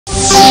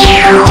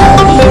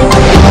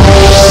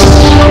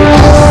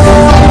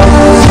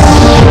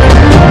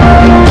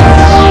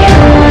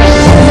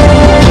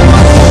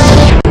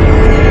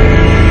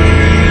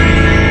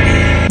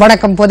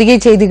வணக்கம். பொதிகை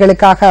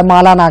செய்திகளுக்காக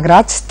மாலா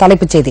நாகராஜ்.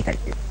 தலைப்புச் செய்திகள்.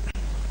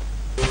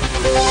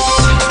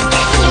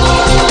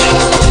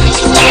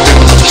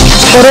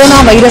 கொரோனா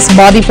வைரஸ்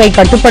பாதிப்பை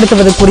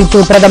கட்டுப்படுத்துவது குறித்து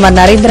பிரதமர்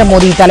நரேந்திர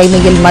மோடி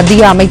தலைமையில்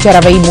மத்திய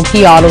அமைச்சரவை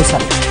முக்கிய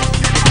ஆலோசனை.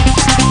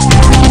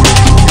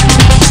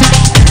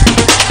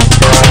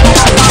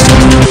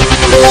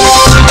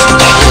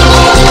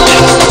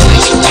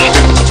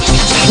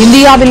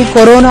 இந்தியாவில்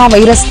கொரோனா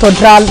வைரஸ்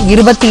தொற்றால்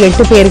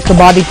 28 பேருக்கு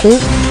பாதிப்பு.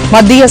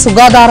 மத்திய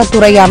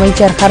சுகாதாரத்துறை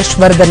அமைச்சர்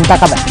ஹர்ஷ்வர்தன்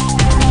தகவல்.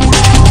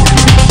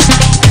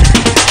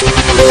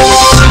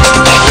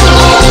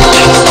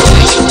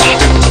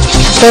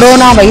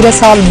 கொரோனா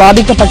வைரஸால்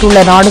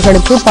பாதிக்கப்பட்டுள்ள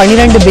நாடுகளுக்கு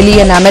 12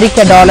 பில்லியன்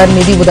அமெரிக்க டாலர்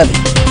நிதி உதவி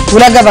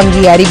உலக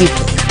வங்கி அறிவிப்பு.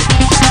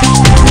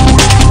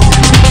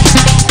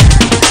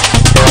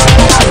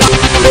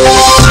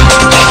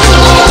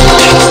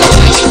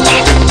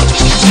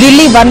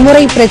 தில்லி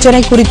வன்முறை பிரச்சினை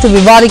குறித்து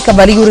விவாதிக்க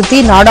வலியுறுத்தி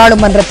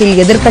நாடாளுமன்றத்தில்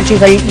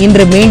எதிர்க்கட்சிகள்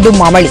இன்று மீண்டும்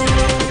அமளி.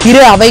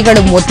 இரு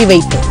அவைகளும்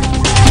ஒத்திவைப்பு.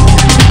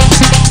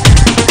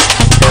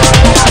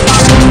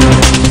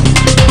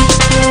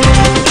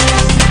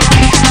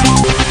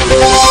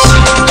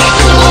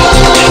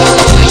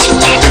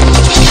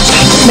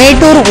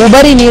 மேட்டூர்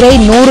உபரி நீரை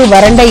 100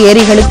 வறண்ட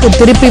ஏரிகளுக்கு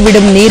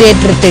திருப்பிவிடும்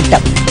நீரேற்று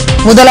திட்டம்.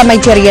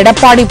 முதலமைச்சர்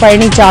எடப்பாடி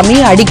பழனிசாமி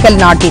அடிக்கல்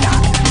நாட்டினார்.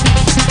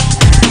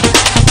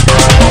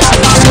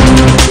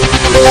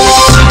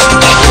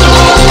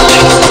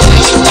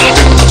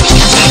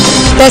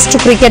 டெஸ்ட்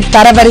கிரிக்கெட்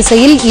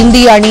தரவரிசையில்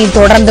இந்திய அணி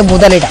தொடர்ந்து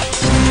முதலிடம்.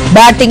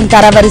 பேட்டிங்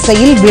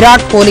தரவரிசையில்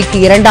விராட் கோலிக்கு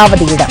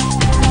 2வது இடம்.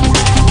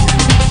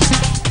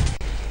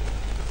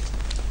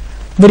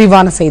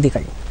 விரிவான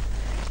செய்திகள்.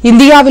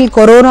 இந்தியாவில்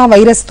கொரோனா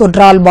வைரஸ்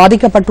தொற்றால்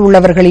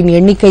பாதிக்கப்பட்டுள்ளவர்களின்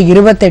எண்ணிக்கை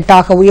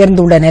 28ஆக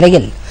உயர்ந்துள்ள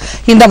நிலையில்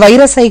இந்த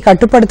வைரஸை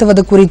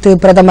கட்டுப்படுத்துவது குறித்து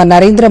பிரதமர்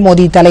நரேந்திர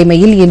மோடி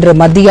தலைமையில் இன்று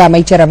மத்திய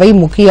அமைச்சரவை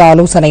முக்கிய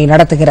ஆலோசனை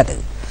நடத்துகிறது.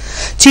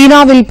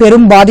 சீனாவில்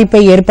பெரும் பாதிப்பை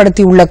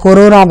ஏற்படுத்தியுள்ள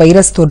கொரோனா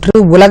வைரஸ் தொற்று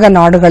உலக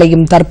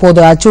நாடுகளையும்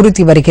தற்போது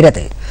அச்சுறுத்தி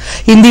வருகிறது.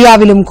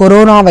 இந்தியாவிலும்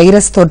கொரோனா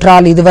வைரஸ்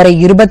தொற்றால் இதுவரை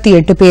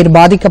 28 பேர்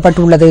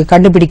பாதிக்கப்பட்டுள்ளது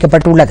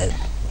கண்டுபிடிக்கப்பட்டுள்ளது.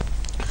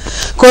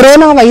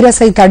 கொரோனா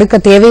வைரஸை தடுக்க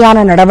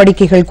தேவையான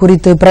நடவடிக்கைகள்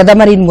குறித்து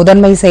பிரதமரின்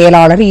முதன்மை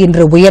செயலாளர்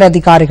இன்று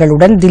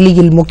உயரதிகாரிகளுடன்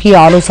தில்லியில் முக்கிய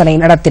ஆலோசனை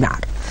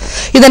நடத்தினார்.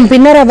 இதன்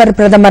பின்னர் அவர்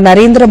பிரதமர்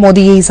நரேந்திர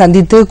மோடியை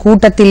சந்தித்து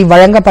கூட்டத்தில்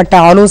வழங்கப்பட்ட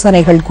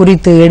ஆலோசனைகள்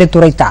குறித்து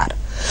எடுத்துரைத்தார்.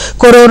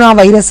 கொரோனா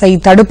வைரஸை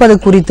தடுப்பது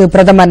குறித்து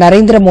பிரதமர்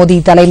நரேந்திர மோடி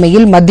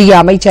தலைமையில் மத்திய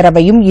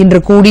அமைச்சரவையும்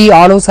இன்று கூடி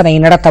ஆலோசனை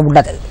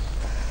நடத்தவுள்ளது.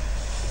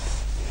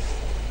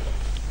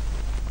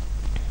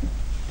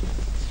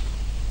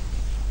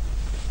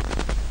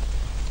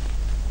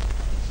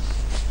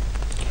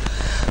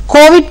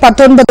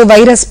 கோவிட்-19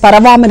 வைரஸ்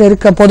பரவாமல்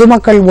இருக்க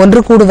பொதுமக்கள் ஒன்று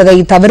கூடுவதை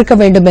தவிர்க்க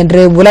வேண்டும்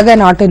என்று உலக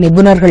நாட்டு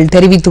நிபுணர்கள்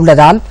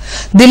தெரிவித்துள்ளதால்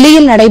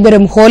தில்லியில்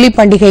நடைபெறும் ஹோலி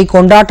பண்டிகை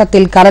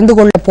கொண்டாட்டத்தில் கலந்து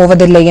கொள்ளப்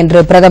போவதில்லை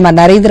என்று பிரதமர்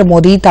நரேந்திர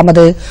மோடி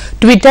தமது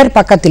டுவிட்டர்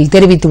பக்கத்தில்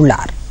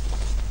தெரிவித்துள்ளார்.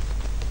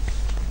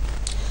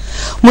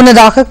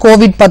 முன்னதாக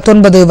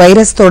கோவிட்-19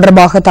 வைரஸ்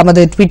தொடர்பாக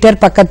தமது டுவிட்டர்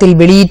பக்கத்தில்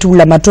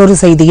வெளியிட்டுள்ள மற்றொரு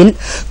செய்தியில்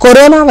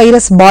கொரோனா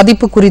வைரஸ்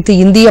பாதிப்பு குறித்து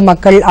இந்திய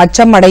மக்கள்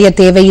அச்சம் அடைய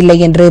தேவையில்லை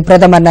என்று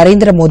பிரதமர்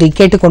நரேந்திர மோடி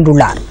கேட்டுக்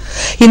கொண்டுள்ளார்.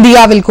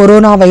 இந்தியாவில்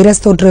கொரோனா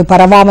வைரஸ் தொற்று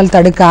பரவாமல்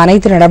தடுக்க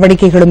அனைத்து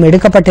நடவடிக்கைகளும்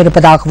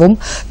எடுக்கப்பட்டிருப்பதாகவும்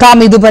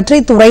தாம் இதுபற்றி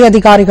துறை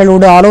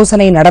அதிகாரிகளோடு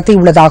ஆலோசனை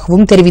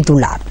நடத்தியுள்ளதாகவும்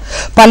தெரிவித்துள்ளார்.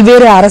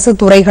 பல்வேறு அரசு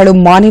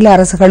துறைகளும் மாநில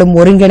அரசுகளும்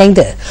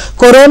ஒருங்கிணைந்து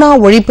கொரோனா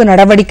ஒழிப்பு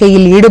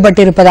நடவடிக்கையில்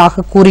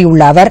ஈடுபட்டிருப்பதாக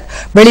கூறியுள்ள அவர்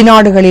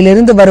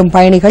வெளிநாடுகளிலிருந்து வரும்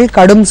பயணிகள்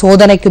கடும்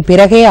சோதனைக்கு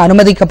பிறகே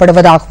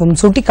அனுமதிக்கப்படுவதாகவும்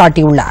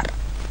சுட்டிக்காட்டியுள்ளார்.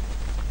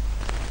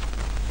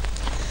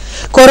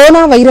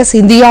 கொரோனா வைரஸ்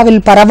இந்தியாவில்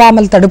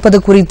பரவாமல் தடுப்பது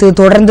குறித்து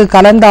தொடர்ந்து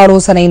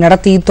கலந்தாலோசனை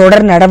நடத்தி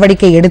தொடர்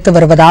நடவடிக்கை எடுத்து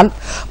வருவதால்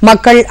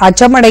மக்கள்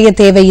அச்சமடைய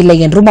தேவையில்லை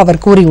என்றும்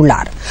அவர்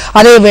கூறியுள்ளார்.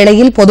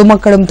 அதேவேளையில்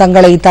பொதுமக்களும்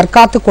தங்களை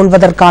தற்காத்துக்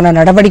கொள்வதற்கான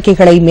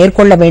நடவடிக்கைகளை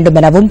மேற்கொள்ள வேண்டும்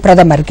எனவும்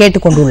பிரதமர்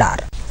கேட்டுக்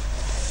கொண்டுள்ளார்.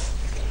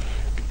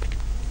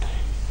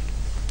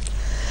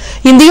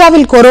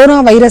 இந்தியாவில் கொரோனா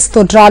வைரஸ்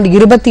தொற்றால்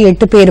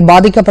 28 பேர்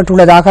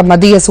பாதிக்கப்பட்டுள்ளதாக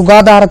மத்திய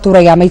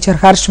சுகாதாரத்துறை அமைச்சர்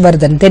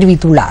ஹர்ஷ்வர்தன்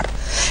தெரிவித்துள்ளார்.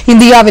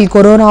 இந்தியாவில்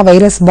கொரோனா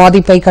வைரஸ்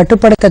பாதிப்பை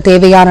கட்டுப்படுத்த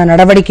தேவையான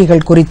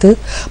நடவடிக்கைகள் குறித்து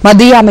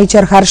மத்திய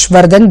அமைச்சர்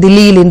ஹர்ஷ்வர்தன்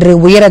தில்லியில் இன்று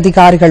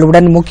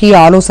உயரதிகாரிகளுடன் முக்கிய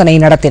ஆலோசனை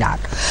நடத்தினார்.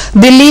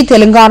 தில்லி,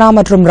 தெலுங்கானா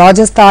மற்றும்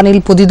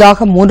ராஜஸ்தானில்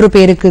புதிதாக 3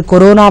 பேருக்கு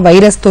கொரோனா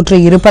வைரஸ் தொற்று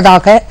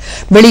இருப்பதாக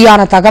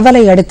வெளியான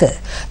தகவலை அடுத்து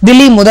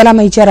தில்லி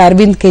முதலமைச்சர்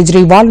அரவிந்த்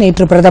கெஜ்ரிவால்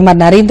நேற்று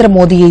பிரதமர் நரேந்திர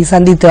மோடியை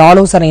சந்தித்து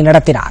ஆலோசனை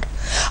நடத்தினார்.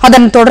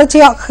 அதன்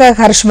தொடர்ச்சியாக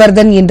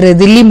ஹர்ஷ்வர்தன் இன்று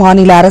தில்லி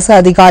மாநில அரசு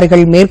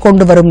அதிகாரிகள்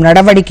மேற்கொண்டு வரும்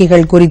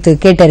நடவடிக்கைகள் குறித்து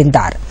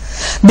கேட்டறிந்தார்.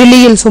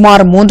 தில்லியில்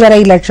சுமார்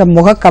 3.5 லட்சம்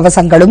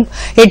முகக்கவசங்களும்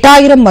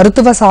 8000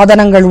 மருத்துவ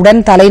சாதனங்களுடன்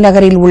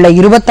தலைநகரில் உள்ள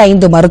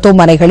 25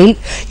 மருத்துவமனைகளில்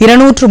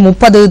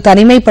 230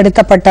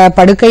 தனிமைப்படுத்தப்பட்ட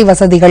படுக்கை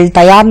வசதிகள்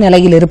தயார்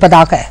நிலையில்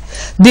இருப்பதாக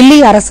தில்லி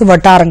அரசு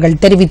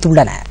வட்டாரங்கள்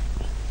தெரிவித்துள்ளன.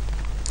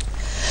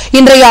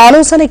 இன்றைய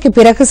ஆலோசனைக்கு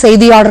பிறகு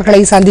செய்தியாளர்களை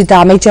சந்தித்த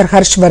அமைச்சர்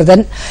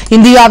ஹர்ஷ்வர்தன்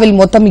இந்தியாவில்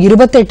மொத்தம்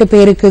 28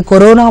 பேருக்கு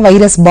கொரோனா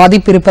வைரஸ்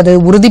பாதிப்பு இருப்பது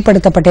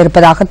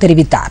உறுதிப்படுத்தப்பட்டிருப்பதாக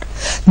தெரிவித்தார்.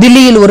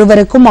 தில்லியில்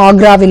ஒருவருக்கும்,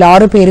 ஆக்ராவில்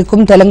 6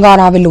 பேருக்கும்,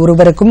 தெலங்கானாவில்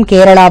ஒருவருக்கும்,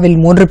 கேரளாவில்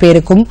 3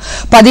 பேருக்கும்,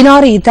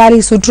 16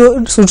 இத்தாலி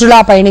சுற்றுலா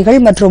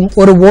பயணிகள் மற்றும்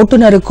ஒரு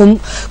ஓட்டுநருக்கும்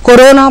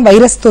கொரோனா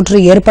வைரஸ் தொற்று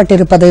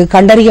ஏற்பட்டிருப்பது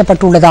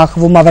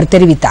கண்டறியப்பட்டுள்ளதாகவும் அவர்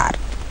தெரிவித்தார்.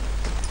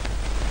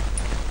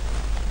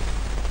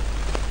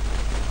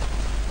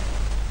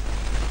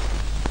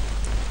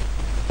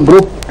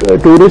 ग्रुप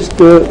टूरिस्ट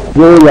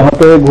जो यहाँ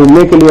पे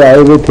घूमने के लिए आए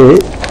हुए थे,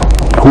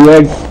 who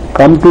had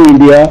come to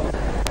India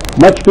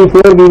much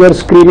before we were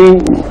screening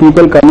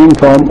people coming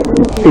from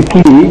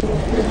Italy,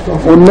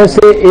 उनमें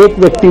से एक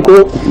व्यक्ति को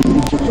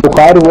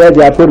बुखार हुआ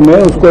जयपुर में,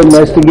 उसको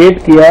इन्वेस्टिगेट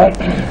किया,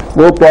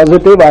 वो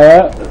पॉजिटिव आया,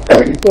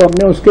 तो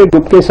हमने उसके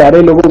ग्रुप के सारे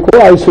लोगों को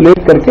आइसोलेट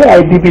करके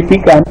आईटीबीपी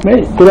कैंप में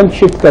तुरंत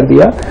शिफ्ट कर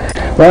दिया.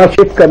 वहाँ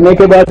शिफ्ट करने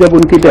के बाद जब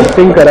उनकी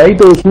टेस्टिंग कराई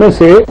तो उसमें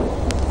से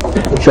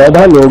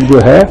 14 लोग जो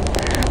है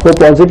वो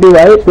पॉजिटिव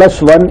आए,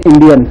 +1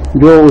 इंडियन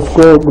जो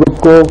उसको ग्रुप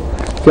को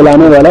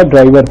चलाने वाला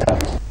ड्राइवर था.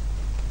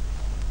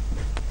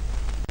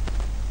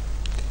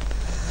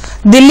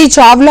 தில்லி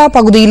சாவ்லா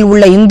பகுதியில்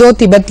உள்ள இந்தோ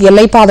திபெத்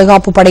எல்லை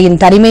பாதுகாப்பு படையின்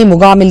தனிமை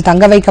முகாமில்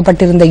தங்க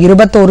வைக்கப்பட்டிருந்த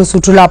 21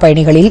 சுற்றுலா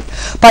பயணிகளில்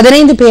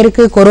 15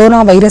 பேருக்கு கொரோனா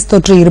வைரஸ்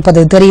தொற்று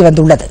இருப்பது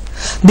தெரியவந்துள்ளது.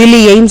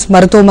 தில்லி எய்ம்ஸ்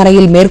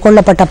மருத்துவமனையில்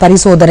மேற்கொள்ளப்பட்ட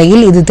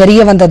பரிசோதனையில் இது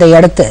தெரியவந்ததை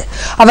அடுத்து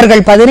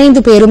அவர்கள்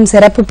 15 பேரும்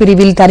சிறப்பு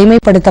பிரிவில்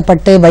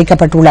தனிமைப்படுத்தப்பட்டு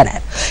வைக்கப்பட்டுள்ளனர்.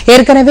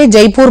 ஏற்கனவே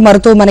ஜெய்ப்பூர்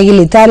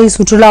மருத்துவமனையில் இத்தாலி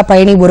சுற்றுலா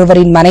பயணி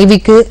ஒருவரின்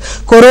மனைவிக்கு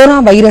கொரோனா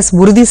வைரஸ்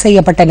உறுதி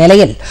செய்யப்பட்ட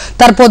நிலையில்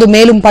தற்போது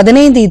மேலும்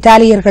 15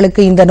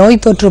 இத்தாலியர்களுக்கு இந்த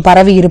நோய் தொற்று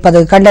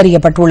பரவியிருப்பது கண்டறியப்பட்டுள்ளது.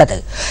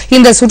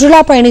 இந்த சுற்றுலா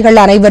பயணிகள்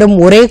அனைவரும்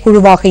ஒரே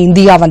குழுவாக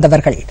இந்தியா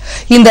வந்தவர்கள்.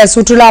 இந்த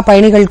சுற்றுலா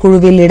பயணிகள்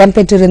குழுவில்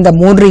இடம்பெற்றிருந்த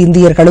 3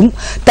 இந்தியர்களும்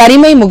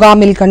தனிமை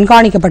முகாமில்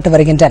கண்காணிக்கப்பட்டு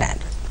வருகின்றனர்.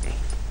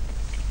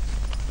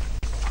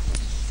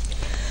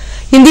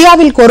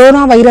 இந்தியாவில்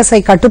கொரோனா வைரஸை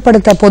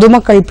கட்டுப்படுத்த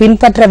பொதுமக்கள்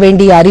பின்பற்ற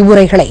வேண்டிய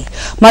அறிவுரைகளை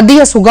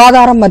மத்திய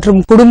சுகாதாரம் மற்றும்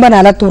குடும்ப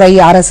நலத்துறை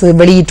அரசு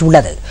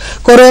வெளியிட்டுள்ளது.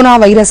 கொரோனா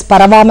வைரஸ்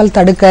பரவாமல்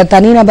தடுக்க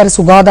தனிநபர்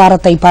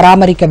சுகாதாரத்தை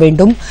பராமரிக்க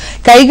வேண்டும்,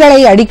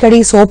 கைகளை அடிக்கடி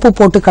சோப்பு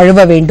போட்டு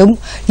கழுவ வேண்டும்,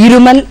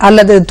 இருமல்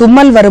அல்லது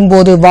தும்மல்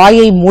வரும்போது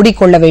வாயை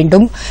மூடிக்கொள்ள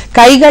வேண்டும்,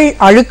 கைகள்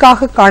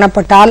அழுக்காக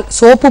காணப்பட்டால்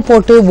சோப்பு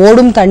போட்டு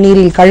ஓடும்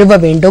தண்ணீரில் கழுவ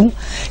வேண்டும்,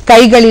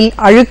 கைகளில்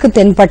அழுக்கு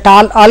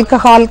தென்பட்டால்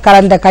ஆல்கஹால்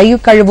கலந்த கை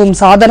கழுவும்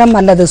சாதனம்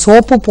அல்லது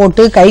சோப்பு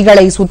போட்டு கைகளை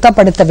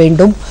சுத்தப்படுத்த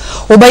வேண்டும்,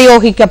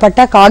 உபயோகிக்கப்பட்ட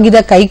காகித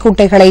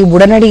கைக்குட்டைகளை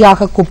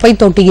உடனடியாக குப்பை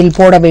தொட்டியில்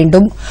போட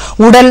வேண்டும்,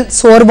 உடல்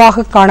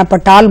சோர்வாக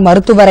காணப்பட்டால்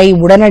மருத்துவரை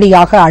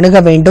உடனடியாக அணுக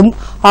வேண்டும்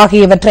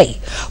ஆகியவற்றை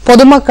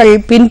பொதுமக்கள்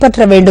பின்பற்ற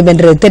வேண்டும்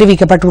என்று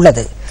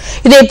தெரிவிக்கப்பட்டுள்ளது.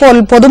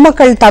 இதேபோல்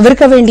பொதுமக்கள்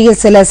தவிர்க்க வேண்டிய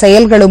சில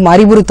செயல்களும்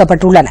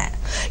அறிவுறுத்தப்பட்டுள்ளன.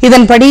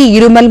 இதன்படி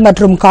இருமல்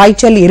மற்றும்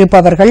காய்ச்சல்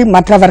இருப்பவர்கள்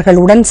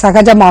மற்றவர்களுடன்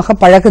சகஜமாக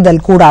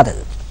பழகுதல் கூடாது,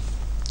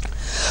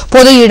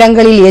 பொது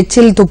இடங்களில்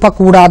எச்சில்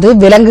துப்பக்கூடாது,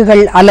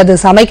 விலங்குகள் அல்லது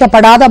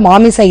சமைக்கப்படாத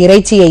மாமிச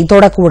இறைச்சியை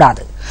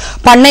தொடக்கூடாது,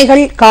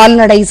 பண்ணைகள்,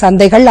 கால்நடை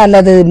சந்தைகள்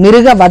அல்லது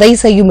மிருக வதை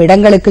செய்யும்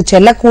இடங்களுக்கு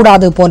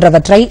செல்லக்கூடாது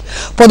போன்றவற்றை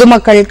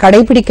பொதுமக்கள்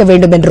கடைபிடிக்க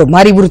வேண்டும் என்றும்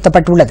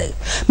அறிவுறுத்தப்பட்டுள்ளது.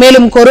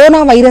 மேலும்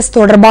கொரோனா வைரஸ்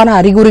தொடர்பான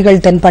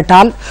அறிகுறிகள்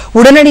தென்பட்டால்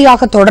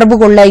உடனடியாக தொடர்பு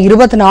கொள்ள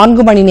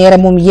 24 மணி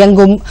நேரமும்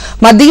இயங்கும்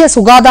மத்திய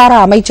சுகாதார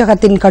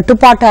அமைச்சகத்தின்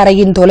கட்டுப்பாட்டு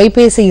அறையின்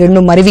தொலைபேசி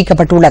எண்ணும்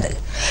அறிவிக்கப்பட்டுள்ளது.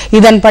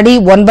 இதன்படி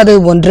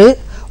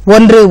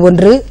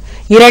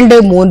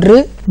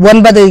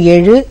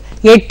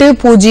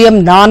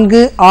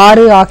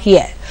 91-11-23-97-8046 ஆகிய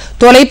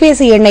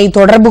தொலைபேசி எண்ணை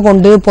தொடர்பு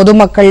கொண்டு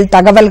பொதுமக்கள்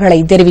தகவல்களை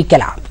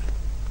தெரிவிக்கலாம்.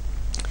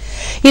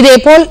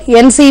 இதேபோல்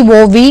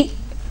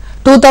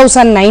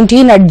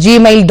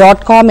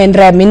ncov2019@gmail.com என்ற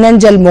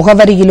மின்னஞ்சல்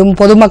முகவரியிலும்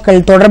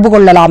பொதுமக்கள் தொடர்பு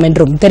கொள்ளலாம்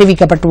என்றும்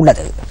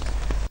தெரிவிக்கப்பட்டுள்ளது.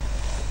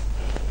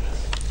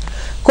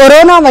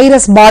 கொரோனா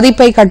வைரஸ்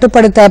பாதிப்பை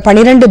கட்டுப்படுத்த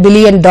 $12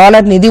 பில்லியன்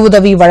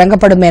நிதியுதவி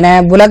வழங்கப்படும் என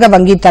உலக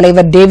வங்கித்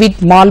தலைவர்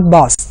டேவிட்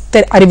மால்பாஸ்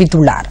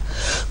அறிவித்துள்ளார்.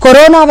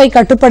 கொரோனாவை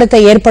கட்டுப்படுத்த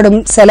ஏற்படும்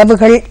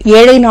செலவுகள்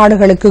ஏழை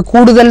நாடுகளுக்கு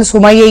கூடுதல்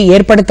சுமையை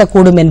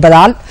ஏற்படுத்தக்கூடும்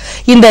என்பதால்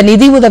இந்த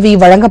நிதியுதவி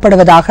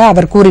வழங்கப்படுவதாக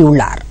அவர்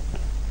கூறியுள்ளார்.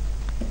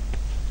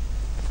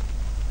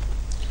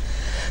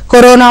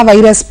 கொரோனா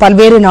வைரஸ்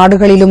பல்வேறு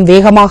நாடுகளிலும்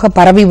வேகமாக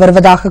பரவி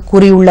வருவதாக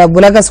கூறியுள்ள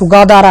உலக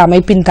சுகாதார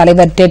அமைப்பின்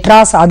தலைவர்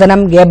டெட்ராஸ்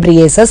அதனம்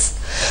கேப்ரியேசஸ்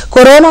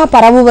கொரோனா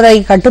பரவுவதை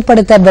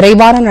கட்டுப்படுத்த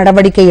விரைவான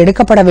நடவடிக்கை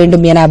எடுக்கப்பட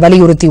வேண்டும் என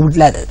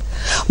வலியுறுத்தியுள்ளது.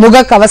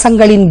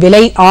 முகக்கவசங்களின்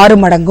விலை 6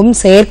 மடங்கும்,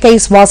 செயற்கை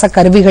சுவாச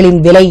கருவிகளின்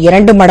விலை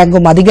 2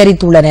 மடங்கும்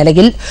அதிகரித்துள்ள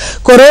நிலையில்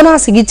கொரோனா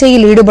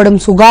சிகிச்சையில் ஈடுபடும்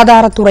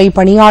சுகாதாரத்துறை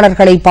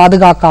பணியாளர்களை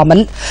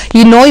பாதுகாக்காமல்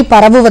இந்நோய்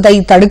பரவுவதை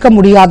தடுக்க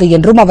முடியாது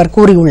என்றும் அவர்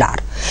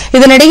கூறியுள்ளார்.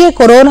 இதனிடையே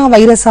கொரோனா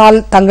வைரஸால்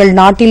தங்கள்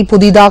நாட்டில்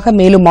புதிதாக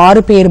மேலும்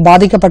 6 பேர்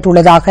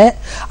பாதிக்கப்பட்டுள்ளதாக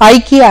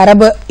ஐக்கிய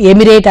அரபு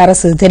எமிரேட்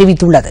அரசு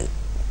தெரிவித்துள்ளது.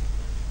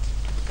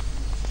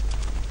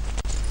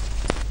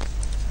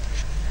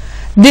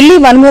 தில்லி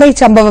வன்முறை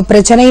சம்பவ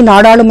பிரச்சினை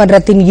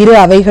நாடாளுமன்றத்தின் இரு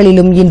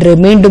அவைகளிலும் இன்று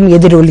மீண்டும்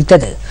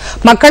எதிரொலித்தது.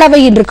 மக்களவை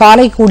இன்று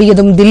காலை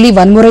கூடியதும் தில்லி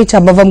வன்முறை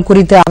சம்பவம்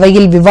குறித்து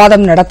அவையில்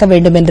விவாதம் நடத்த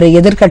வேண்டும் என்று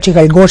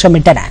எதிர்க்கட்சிகள்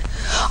கோஷமிட்டன.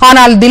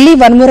 ஆனால் தில்லி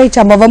வன்முறை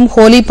சம்பவம்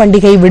ஹோலி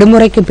பண்டிகை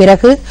விடுமுறைக்கு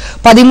பிறகு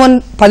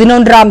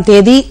 11ஆம்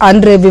தேதி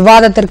அன்று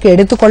விவாதத்திற்கு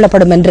எடுத்துக்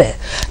கொள்ளப்படும் என்று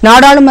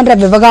நாடாளுமன்ற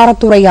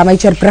விவகாரத்துறை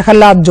அமைச்சர்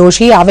பிரகலாத்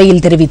ஜோஷி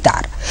அவையில்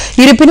தெரிவித்தார்.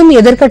 இருப்பினும்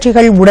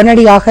எதிர்க்கட்சிகள்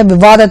உடனடியாக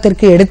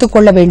விவாதத்திற்கு எடுத்துக்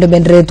கொள்ள வேண்டும்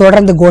என்று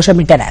தொடர்ந்து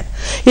கோஷமிட்டனர்.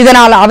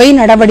 இதனால் அவை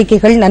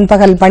நடவடிக்கைகள்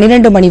நண்பகல்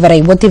 12 மணி வரை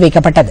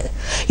ஒத்திவைக்கப்பட்டது.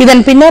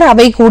 இதன் பின்னர்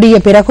அவை கூடிய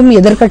பிறகும்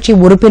எதிர்க்கட்சி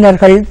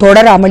உறுப்பினர்கள்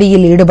தொடர்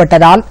அமளியில்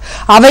ஈடுபட்டதால்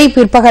அவை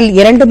பிற்பகல்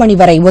 2 மணி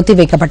வரை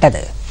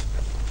ஒத்திவைக்கப்பட்டது.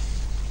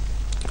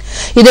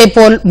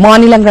 இதேபோல்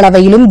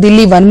மாநிலங்களவையிலும்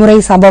தில்லி வன்முறை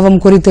சம்பவம்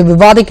குறித்து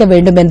விவாதிக்க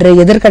வேண்டும் என்று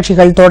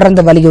எதிர்க்கட்சிகள்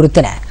தொடர்ந்து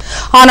வலியுறுத்தின.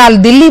 ஆனால்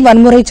தில்லி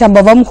வன்முறை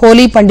சம்பவம்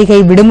ஹோலி பண்டிகை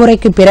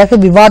விடுமுறைக்கு பிறகு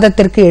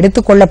விவாதத்திற்கு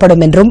எடுத்துக்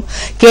கொள்ளப்படும் என்றும்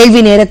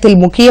கேள்வி நேரத்தில்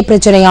முக்கிய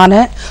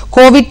பிரச்சினையான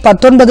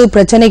கோவிட்-19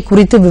 பிரச்சினை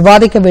குறித்து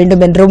விவாதிக்க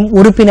வேண்டும் என்றும்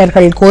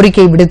உறுப்பினர்கள்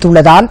கோரிக்கை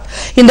விடுத்துள்ளதால்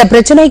இந்த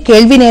பிரச்சினை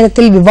கேள்வி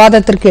நேரத்தில்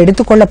விவாதத்திற்கு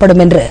எடுத்துக்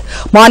கொள்ளப்படும் என்று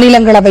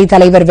மாநிலங்களவைத்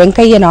தலைவர்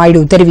வெங்கையா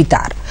நாயுடு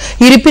தெரிவித்தார்.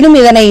 இருப்பினும்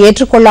இதனை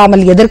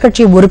ஏற்றுக்கொள்ளாமல்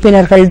எதிர்க்கட்சி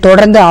உறுப்பினர்கள்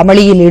தொடர்ந்து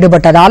அமளியில்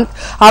ஈடுபட்டதால்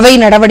அவை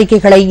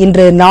நடவடிக்கைகளை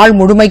இன்று நாள்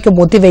முழுமைக்கும்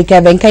ஒத்திவைக்க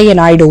வெங்கையா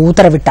நாயுடு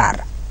உத்தரவிட்டார்.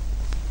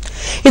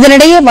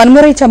 இதனிடையே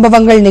வன்முறை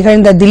சம்பவங்கள்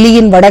நிகழ்ந்த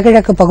தில்லியின்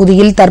வடகிழக்கு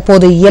பகுதியில்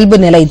தற்போது இயல்பு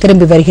நிலை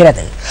திரும்பி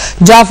வருகிறது.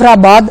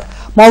 ஜாஃபராபாத்,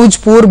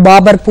 மௌஜ்பூர்,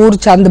 பாபர்பூர்,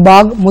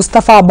 சந்த்பாக்,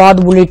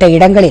 முஸ்தபாபாத் உள்ளிட்ட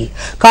இடங்களில்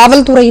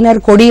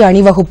காவல்துறையினர் கொடி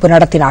அணிவகுப்பு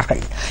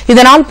நடத்தினார்கள்.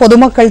 இதனால்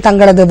பொதுமக்கள்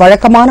தங்களது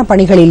வழக்கமான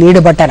பணிகளில்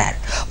ஈடுபட்டனர்.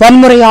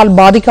 வன்முறையால்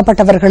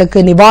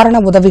பாதிக்கப்பட்டவர்களுக்கு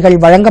நிவாரண உதவிகள்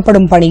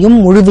வழங்கப்படும் பணியும்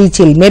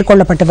முழுவீச்சில்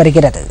மேற்கொள்ளப்பட்டு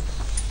வருகிறது.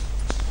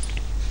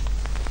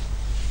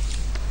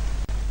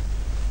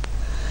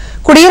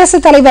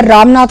 குடியரசுத் தலைவர்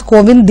ராம்நாத்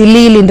கோவிந்த்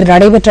தில்லியில் இன்று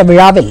நடைபெற்ற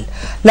விழாவில்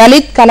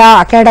லலித் கலா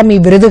அகாடமி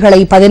விருதுகளை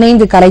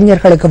 15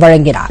 கலைஞர்களுக்கு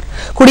வழங்கினார்.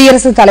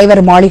 குடியரசுத்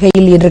தலைவர்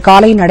மாளிகையில் இன்று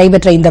காலை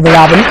நடைபெற்ற இந்த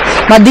விழாவில்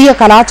மத்திய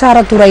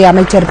கலாச்சாரத்துறை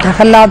அமைச்சர்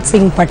பிரகலாத்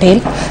சிங்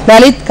பட்டேல்,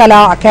 லலித்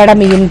கலா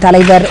அகாடமியின்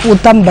தலைவர்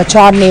உத்தம்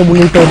பச்சார்னே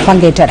உள்ளிட்டோர்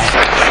பங்கேற்றனர்.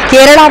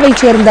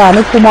 கேரளாவைச் சேர்ந்த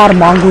அனுக்குமார்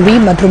மாங்குழி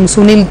மற்றும்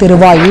சுனில்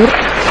திருவாயூர்,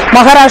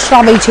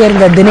 மகாராஷ்டிராவைச்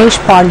சேர்ந்த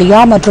தினேஷ்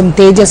பாண்டியா மற்றும்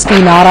தேஜஸ்வி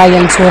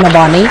நாராயண்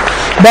சோனவானே,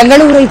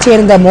 பெங்களூரைச்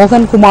சேர்ந்த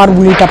மோகன்குமார்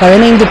உள்ளிட்ட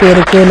 15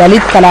 பேருக்கு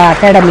லலித் கலா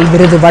அகாடமி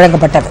விருது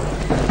வழங்கப்பட்டது.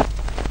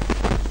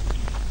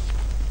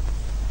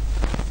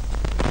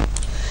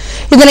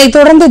 இதனைத்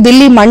தொடர்ந்து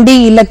தில்லி மண்டி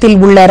இல்லத்தில்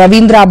உள்ள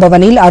ரவீந்திரா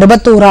பவனில்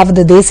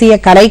 61வது தேசிய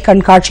கலை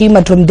கண்காட்சி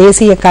மற்றும்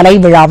தேசிய கலை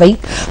விழாவை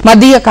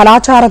மத்திய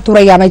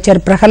கலாச்சாரத்துறை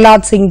அமைச்சர்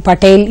பிரகலாத் சிங்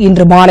பட்டேல்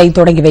இன்று மாலை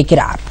தொடங்கி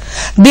வைக்கிறார்.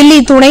 தில்லி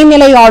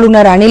துணைநிலை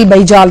ஆளுநர் அனில்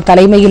பைஜால்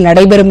தலைமையில்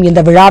நடைபெறும்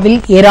இந்த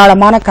விழாவில்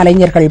ஏராளமான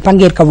கலைஞர்கள்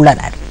பங்கேற்க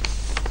உள்ளனர்.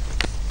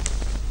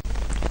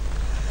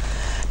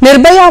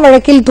 நிர்பயா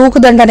வழக்கில் தூக்கு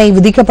தண்டனை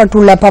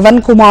விதிக்கப்பட்டுள்ள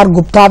பவன்குமார்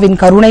குப்தாவின்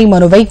கருணை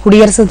மனுவை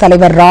குடியரசுத்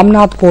தலைவர்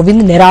ராம்நாத்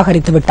கோவிந்த்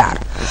நிராகரித்துவிட்டார்.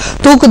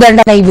 தூக்கு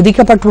தண்டனை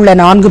விதிக்கப்பட்டுள்ள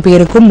 4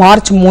 பேருக்கும்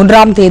மார்ச்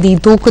 3ஆம் தேதி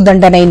தூக்கு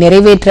தண்டனை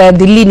நிறைவேற்ற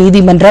தில்லி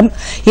நீதிமன்றம்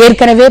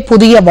ஏற்கனவே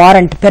புதிய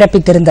வாரண்ட்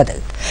பிறப்பித்திருந்தது.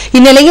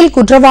 இந்நிலையில்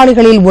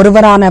குற்றவாளிகளில்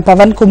ஒருவரான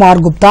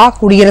பவன்குமார் குப்தா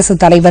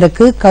குடியரசுத்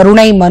தலைவருக்கு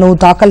கருணை மனு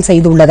தாக்கல்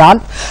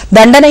செய்துள்ளதால்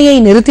தண்டனையை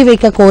நிறுத்தி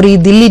வைக்க கோரி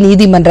தில்லி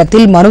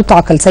நீதிமன்றத்தில் மனு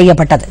தாக்கல்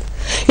செய்யப்பட்டது.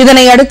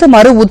 இதனையடுத்து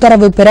மறு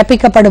உத்தரவு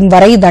பிறப்பிக்கப்படும்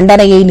வரை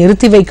தண்டனையை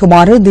நிறுத்தி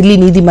வைக்குமாறு தில்லி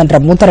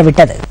நீதிமன்றம்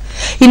உத்தரவிட்டது.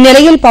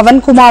 இந்நிலையில்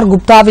பவன்குமார்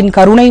குப்தாவின்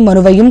கருணை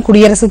மனுவையும்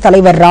குடியரசுத்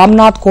தலைவர்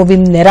ராம்நாத்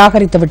கோவிந்த்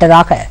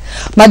நிராகரித்துவிட்டதாக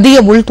மத்திய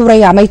உள்துறை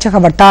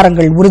அமைச்சக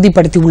வட்டாரங்கள்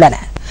உறுதிப்படுத்தியுள்ளன.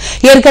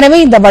 ஏற்கனவே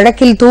இந்த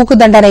வழக்கில் தூக்கு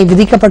தண்டனை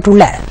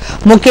விதிக்கப்பட்டுள்ள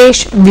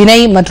முகேஷ்,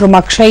 வினய் மற்றும்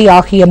அக்ஷய்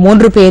ஆகிய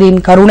 3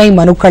 பேரின் கருணை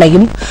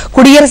மனுக்களையும்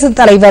குடியரசுத்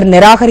தலைவர்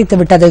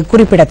நிராகரித்துவிட்டது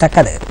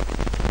குறிப்பிடத்தக்கது.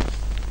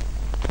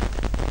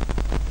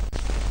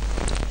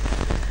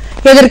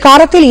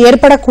 எதிர்காலத்தில்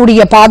ஏற்படக்கூடிய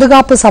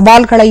பாதுகாப்பு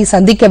சவால்களை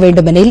சந்திக்க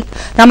வேண்டுமெனில்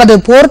நமது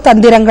போர்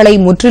தந்திரங்களை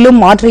முற்றிலும்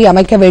மாற்றி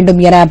அமைக்க வேண்டும்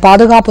என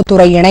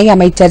பாதுகாப்புத்துறை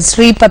இணையமைச்சர்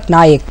ஸ்ரீபத்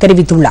நாயக்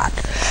தெரிவித்துள்ளார்.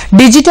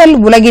 டிஜிட்டல்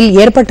உலகில்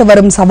ஏற்பட்டு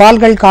வரும்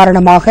சவால்கள்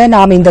காரணமாக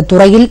நாம் இந்த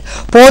துறையில்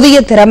போதிய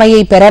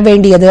திறமையை பெற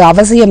வேண்டியது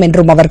அவசியம்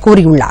என்றும் அவர்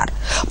கூறியுள்ளார்.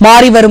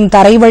 மாறிவரும்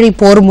தரைவழி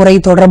போர் முறை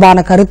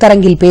தொடர்பான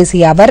கருத்தரங்கில்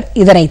பேசிய அவர்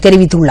இதனை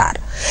தெரிவித்துள்ளார்.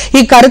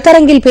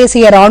 இக்கருத்தரங்கில்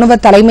பேசிய ராணுவ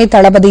தலைமை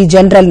தளபதி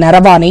ஜெனரல்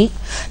நரவானே,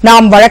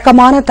 நாம்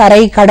வழக்கமான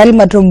தரை, கடல்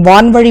மற்றும்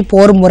வான்வழி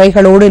போர்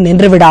முறைகளோடு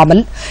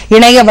நின்றுவிடாமல்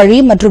இணைய வழி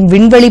மற்றும்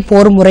விண்வெளி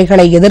போர்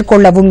முறைகளை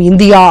எதிர்கொள்ளவும்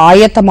இந்தியா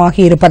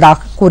ஆயத்தமாகி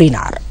இருப்பதாக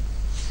கூறினார்.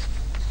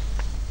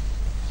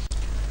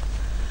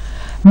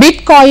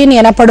 பிட்காயின்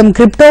எனப்படும்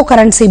கிரிப்டோ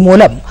கரன்சி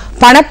மூலம்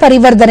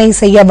பணப்பரிவர்த்தனை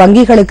செய்ய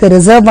வங்கிகளுக்கு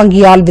ரிசர்வ்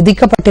வங்கியால்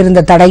விதிக்கப்பட்டிருந்த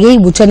தடையை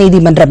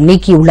உச்சநீதிமன்றம்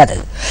நீக்கியுள்ளது.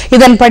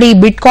 இதன்படி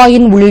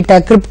பிட்காயின் உள்ளிட்ட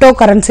கிரிப்டோ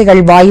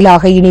கரன்சிகள்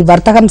வாயிலாக இனி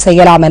வர்த்தகம்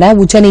செய்யலாம் என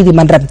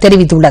உச்சநீதிமன்றம்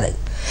தெரிவித்துள்ளது.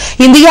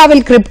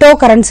 இந்தியாவில் கிரிப்டோ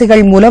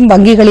கரன்சிகள் மூலம்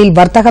வங்கிகளில்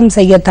வர்த்தகம்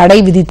செய்ய தடை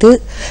விதித்து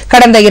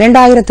கடந்த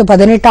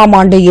 2018ஆம்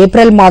ஆண்டு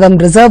ஏப்ரல் மாதம்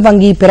ரிசர்வ்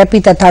வங்கி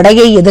பிறப்பித்த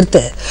தடையை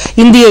எதிர்த்து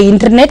இந்திய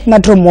இன்டர்நெட்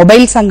மற்றும்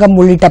மொபைல் சங்கம்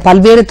உள்ளிட்ட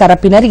பல்வேறு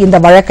தரப்பினர் இந்த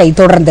வழக்கை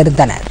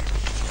தொடர்ந்திருந்தனர்.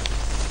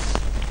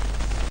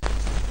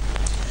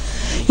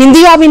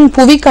 இந்தியாவின்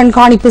புவி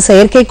கண்காணிப்பு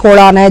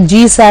செயற்கைக்கோளான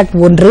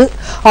GSAT-1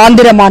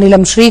 ஆந்திர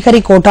மாநிலம்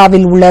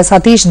ஸ்ரீஹரிகோட்டாவில் உள்ள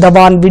சதீஷ்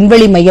தவான்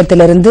விண்வெளி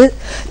மையத்திலிருந்து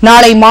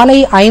நாளை மாலை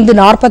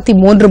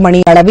 5:43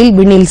 மணி அளவில்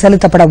விண்ணில்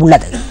செலுத்தப்பட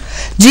உள்ளது.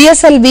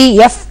 GSLV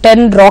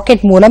F-10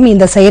 ராக்கெட் மூலம்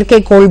இந்த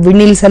செயற்கைக்கோள்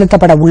விண்ணில்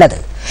செலுத்தப்பட உள்ளது.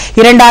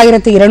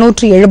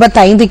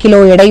 2275 கிலோ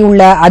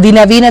எடையுள்ள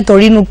அதிநவீன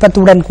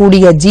தொழில்நுட்பத்துடன்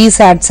கூடிய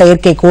GSAT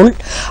செயற்கைக்கோள்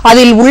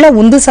அதில் உள்ள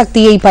உந்து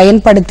சக்தியை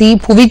பயன்படுத்தி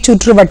புவிச்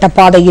சுற்றுவட்ட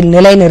பாதையில்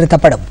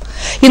நிலைநிறுத்தப்படும்.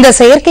 இந்த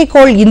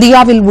செயற்கைக்கோள்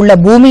இந்தியாவில் உள்ள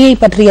பூமியை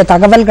பற்றிய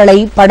தகவல்களை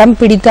படம்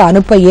பிடித்து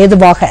அனுப்ப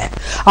ஏதுவாக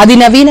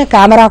அதிநவீன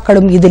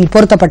கேமராக்களும் இதில்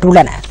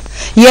பொருத்தப்பட்டுள்ளன.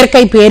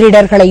 இயற்கை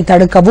பேரிடர்களை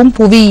தடுக்கவும்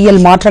புவியியல்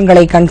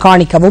மாற்றங்களை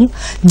கண்காணிக்கவும்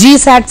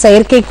GSAT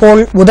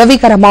செயற்கைக்கோள்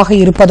உதவிகரமாக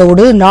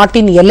இருப்பதோடு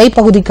நாட்டின்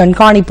எல்லைப்பகுதி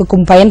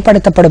கண்காணிப்புக்கும்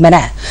பயன்படுத்தப்படும் என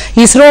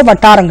இஸ்ரோ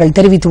வட்டாரங்கள்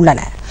தெரிவித்துள்ளன.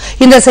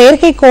 இந்த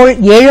செயற்கைக்கோள்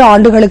 7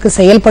 ஆண்டுகளுக்கு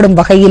செயல்படும்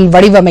வகையில்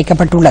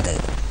வடிவமைக்கப்பட்டுள்ளது.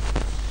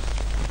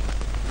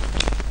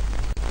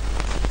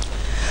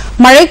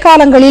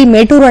 மழைக்காலங்களில்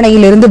மேட்டூர்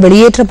அணையிலிருந்து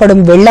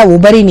வெளியேற்றப்படும் வெள்ள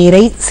உபரி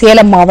நீரை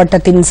சேலம்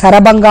மாவட்டத்தின்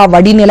சரபங்கா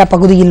வடிநில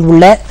பகுதியில்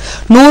உள்ள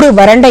 100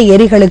 வறண்ட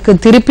ஏரிகளுக்கு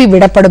திருப்பி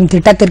விடப்படும்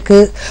திட்டத்திற்கு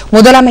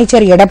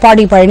முதலமைச்சர்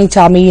எடப்பாடி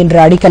பழனிசாமி இன்று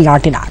அடிக்கல்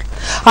நாட்டினார்.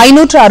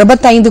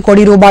 565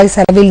 கோடி ரூபாய்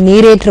செலவில்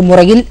நீரேற்று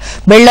முறையில்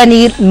வெள்ள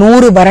நீர்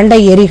 100 வறண்ட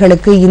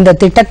ஏரிகளுக்கு இந்த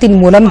திட்டத்தின்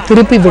மூலம்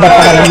திருப்பி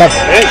விடப்பட உள்ளது.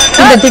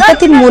 இந்த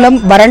திட்டத்தின் மூலம்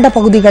வறண்ட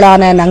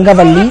பகுதிகளான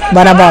நங்கவல்லி,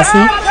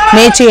 வனவாசி,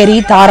 மேச்சேரி,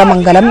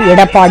 தாரமங்கலம்,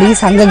 எடப்பாடி,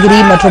 சங்ககிரி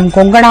மற்றும்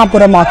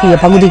கொங்கணாபுரம் ஆகிய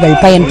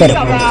பகுதிகள்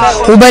பயன்பெறும்.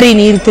 உபரி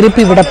நீர்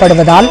திருப்பி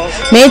விடப்படுவதால்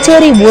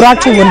மேச்சேரி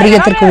ஊராட்சி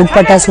ஒன்றியத்திற்கு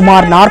உட்பட்ட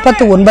சுமார்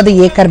 49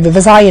 ஏக்கர்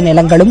விவசாய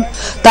நிலங்களும்,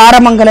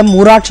 தாரமங்கலம்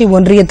ஊராட்சி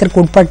ஒன்றியத்திற்கு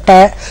உட்பட்ட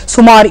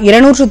சுமார்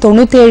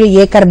 297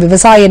 ஏக்கர்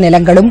விவசாய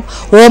நிலங்களும்,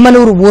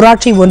 ஓமலூர்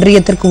ஊராட்சி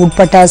ஒன்றியத்திற்கு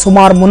உட்பட்ட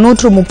சுமார்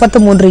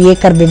 333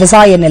 ஏக்கர்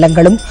விவசாய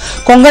நிலங்களும்,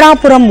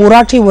 கொங்கணாபுரம்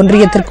ஊராட்சி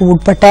ஒன்றியத்திற்கு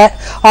உட்பட்ட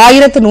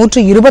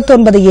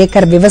 1129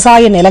 ஏக்கர்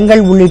விவசாய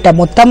நிலங்கள் உள்ளிட்ட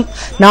மொத்தம்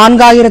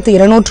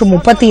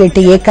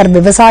 4238 ஏக்கர்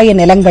விவசாய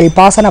நிலங்கள்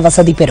பாசன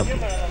வசதி பெறும்.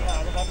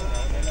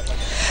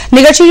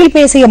 நிகழ்ச்சியில்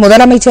பேசிய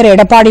முதலமைச்சர்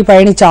எடப்பாடி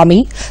பழனிசாமி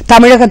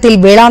தமிழகத்தில்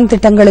வேளாண்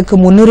திட்டங்களுக்கு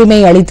முன்னுரிமை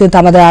அளித்து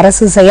தமது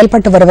அரசு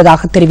செயல்பட்டு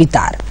வருவதாக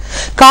தெரிவித்தார்.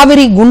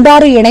 காவிரி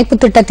குண்டாறு இணைப்பு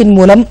திட்டத்தின்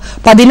மூலம்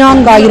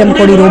 14,000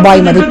 கோடி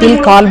ரூபாய் மதிப்பில்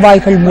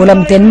கால்வாய்கள்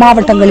மூலம் தென்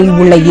மாவட்டங்களில்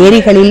உள்ள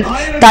ஏரிகளில்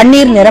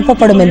தண்ணீர்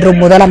நிரப்பப்படும்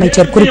என்றும்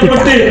முதலமைச்சர்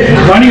குறிப்பிட்டார்.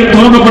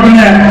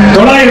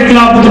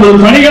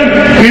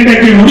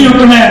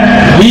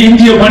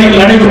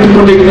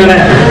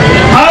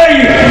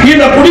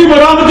 இந்த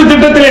குடிமராமத்து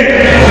திட்டத்திலே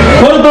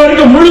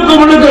பொறுத்தவரைக்கும் முழுக்க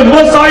முழுக்க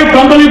விவசாய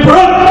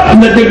பங்களிப்புடன்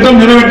இந்த திட்டம்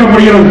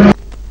நிறைவேற்றப்படுகிறது.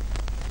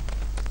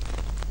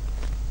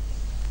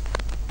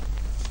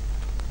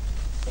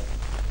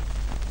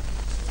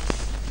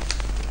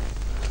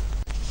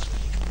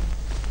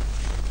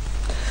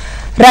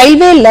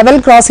 ரயில்வே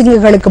லெவல்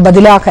கிராசிங்குகளுக்கு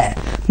பதிலாக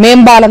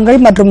மேம்பாலங்கள்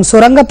மற்றும்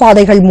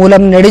சுரங்கப்பாதைகள்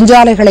மூலம்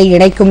நெடுஞ்சாலைகளை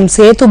இணைக்கும்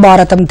சேது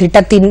பாரதம்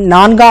திட்டத்தின்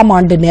 4ஆம்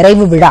ஆண்டு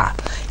நிறைவு விழா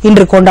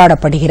இன்று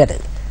கொண்டாடப்படுகிறது.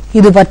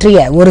 இது பற்றிய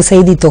ஒரு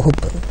செய்தி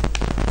தொகுப்பு.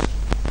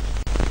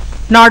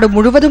 நாடு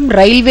முழுவதும்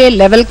ரயில்வே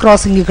லெவல்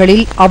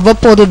கிராசிங்குகளில்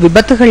அவ்வப்போது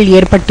விபத்துகள்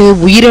ஏற்பட்டு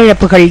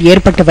உயிரிழப்புகள்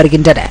ஏற்பட்டு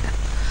வருகின்றன.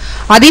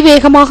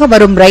 அதிவேகமாக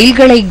வரும்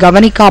ரயில்களை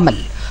கவனிக்காமல்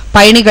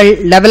பயணிகள்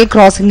லெவல்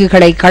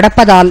கிராசிங்குகளை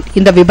கடப்பதால்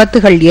இந்த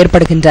விபத்துகள்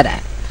ஏற்படுகின்றன.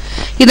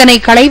 இதனை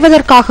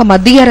களைவதற்காக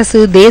மத்திய அரசு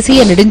தேசிய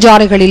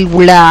நெடுஞ்சாலைகளில்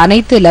உள்ள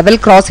அனைத்து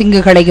லெவல்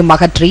கிராசிங்குகளையும்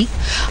அகற்றி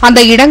அந்த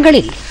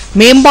இடங்களில்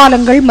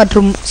மேம்பாலங்கள்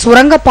மற்றும்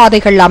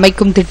சுரங்கப்பாதைகள்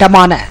அமைக்கும்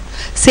திட்டமான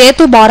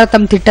சேது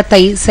பாரதம்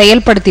திட்டத்தை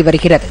செயல்படுத்தி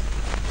வருகிறது.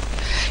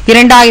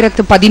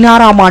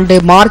 2016ஆம் ஆண்டு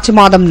மார்ச்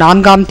மாதம்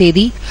 4ஆம்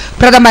தேதி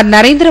பிரதமர்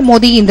நரேந்திர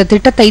மோடி இந்த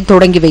திட்டத்தை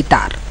தொடங்கி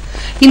வைத்தார்.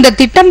 இந்த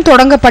திட்டம்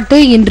தொடங்கப்பட்டு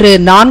இன்று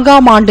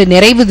 4ஆம் ஆண்டு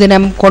நிறைவு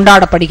தினம்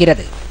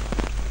கொண்டாடப்படுகிறது.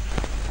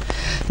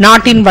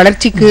 நாட்டின்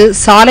வளர்ச்சிக்கு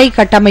சாலை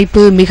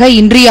கட்டமைப்பு மிக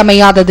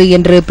இன்றியமையாதது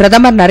என்று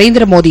பிரதமர்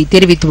நரேந்திர மோடி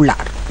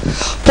தெரிவித்துள்ளார்.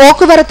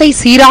 போக்குவரத்தை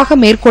சீராக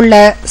மேற்கொள்ள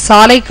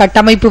சாலை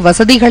கட்டமைப்பு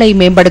வசதிகளை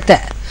மேம்படுத்த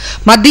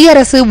மத்திய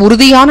அரசு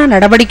உறுதியான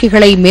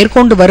நடவடிக்கைகளை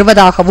மேற்கொண்டு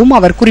வருவதாகவும்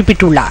அவர்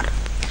குறிப்பிட்டுள்ளார்.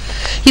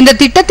 இந்த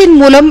திட்டத்தின்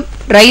மூலம்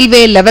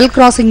ரயில்வே லெவல்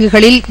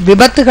கிராசிங்குகளில்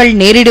விபத்துகள்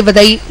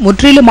நேரிடுவதை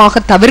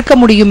முற்றிலுமாக தவிர்க்க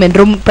முடியும்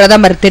என்றும்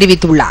பிரதமர்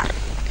தெரிவித்துள்ளார்.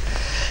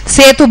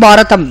 சேது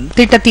பாரதம்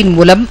திட்டத்தின்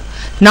மூலம்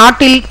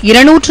நாட்டில்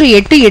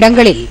 208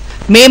 இடங்களில்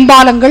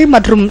மேம்பாலங்கள்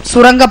மற்றும்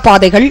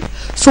சுரங்கப்பாதைகள்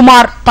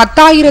சுமார்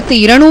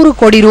 10,200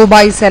 கோடி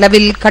ரூபாய்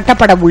செலவில்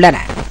கட்டப்பட உள்ளன.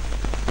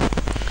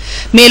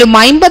 மேலும்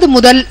 50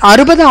 முதல்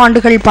 60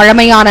 ஆண்டுகள்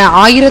பழமையான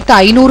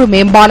 1500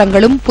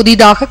 மேம்பாலங்களும்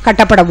புதிதாக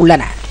கட்டப்பட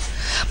உள்ளன.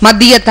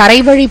 மத்திய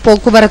தரைவழி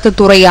போக்குவரத்து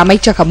துறை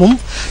அமைச்சகமும்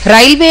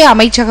ரயில்வே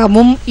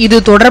அமைச்சகமும் இது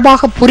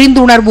தொடர்பாக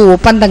புரிந்துணர்வு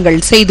ஒப்பந்தங்கள்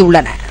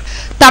செய்துள்ளன.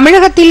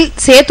 தமிழகத்தில்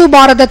சேது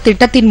பாரத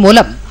திட்டத்தின்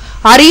மூலம்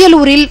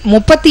அரியலூரில்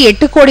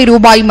 38 கோடி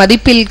ரூபாய்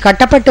மதிப்பில்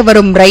கட்டப்பட்டு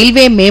வரும்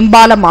ரயில்வே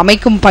மேம்பாலம்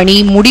அமைக்கும் பணி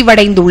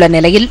முடிவடைந்துள்ள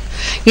நிலையில்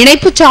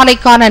இணைப்புச்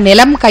சாலைக்கான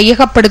நிலம்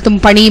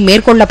கையகப்படுத்தும் பணி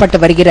மேற்கொள்ளப்பட்டு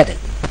வருகிறது.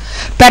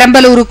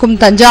 பெரம்பலூருக்கும்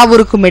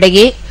தஞ்சாவூருக்கும்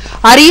இடையே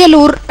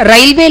அரியலூர்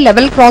ரயில்வே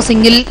லெவல்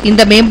கிராசிங்கில்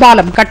இந்த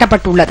மேம்பாலம்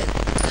கட்டப்பட்டுள்ளது.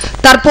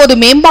 தற்போது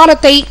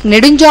மேம்பாலத்தை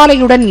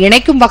நெடுஞ்சாலையுடன்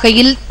இணைக்கும்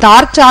வகையில்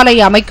தார் சாலை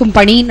அமைக்கும்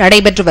பணி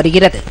நடைபெற்று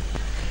வருகிறது.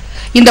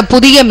 இந்த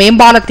புதிய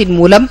மேம்பாலத்தின்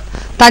மூலம்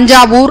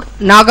தஞ்சாவூர்,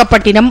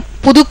 நாகப்பட்டினம்,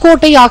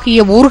 புதுக்கோட்டை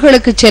ஆகிய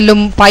ஊர்களுக்கு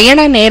செல்லும் பயண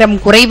நேரம்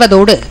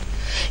குறைவதோடு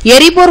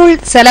எரிபொருள்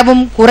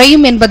செலவும்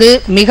குறையும் என்பது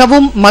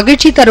மிகவும்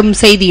மகிழ்ச்சி தரும்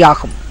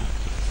செய்தியாகும்.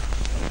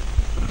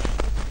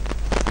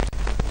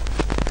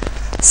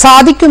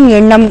 சாதிக்கும்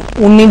எண்ணம்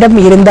உன்னிடம்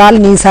இருந்தால்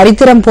நீ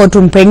சரித்திரம்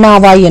போற்றும்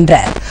பெண்ணாவாய் என்ற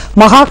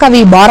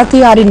மகாகவி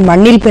பாரதியாரின்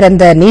மண்ணில்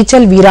பிறந்த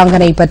நீச்சல்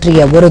வீராங்கனை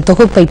பற்றிய ஒரு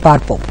தொகுப்பை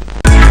பார்ப்போம்.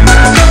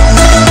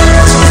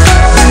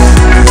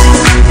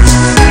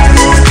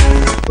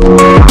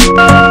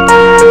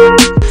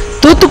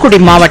 தூத்துக்குடி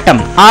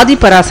மாவட்டம்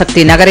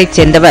ஆதிபராசக்தி நகரைச்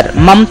சேர்ந்தவர்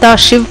மம்தா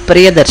சிவ்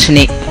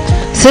பிரியதர்ஷினி.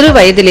 சிறு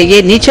வயதிலேயே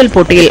நீச்சல்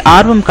போட்டியில்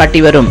ஆர்வம் காட்டி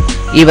வரும்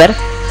இவர்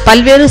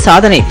பல்வேறு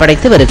சாதனை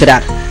படைத்து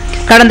வருகிறார்.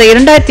 கடந்த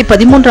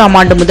 2013ஆம்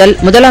ஆண்டு முதல்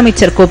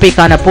முதலமைச்சர்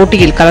கோப்பைக்கான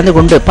போட்டியில் கலந்து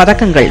கொண்டு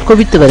பதக்கங்கள்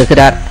குவித்து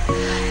வருகிறார்.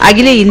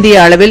 அகில இந்திய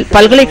அளவில்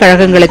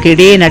பல்கலைக்கழகங்களுக்கு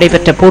இடையே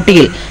நடைபெற்ற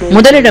போட்டியில்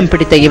முதலிடம்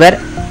பிடித்த இவர்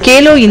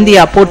கேலோ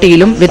இந்தியா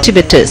போட்டியிலும் வெற்றி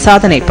பெற்று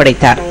சாதனை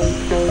படைத்தார்.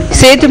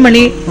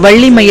 சேதுமணி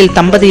வள்ளிமயில்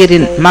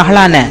தம்பதியரின்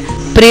மகளான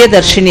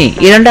பிரியதர்ஷினி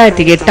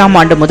 2008ஆம்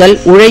ஆண்டு முதல்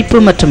உழைப்பு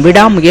மற்றும்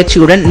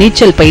விடாமுயற்சியுடன்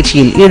நீச்சல்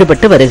பயிற்சியில்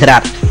ஈடுபட்டு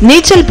வருகிறார்.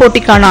 நீச்சல்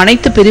போட்டிக்கான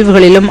அனைத்து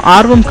பிரிவுகளிலும்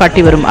ஆர்வம்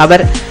காட்டி வரும்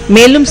அவர்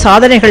மேலும்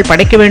சாதனைகள்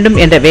படைக்க வேண்டும்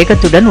என்ற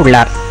வேகத்துடன்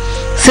உள்ளார்.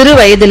 சிறு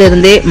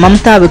வயதிலிருந்தே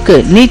மம்தாவுக்கு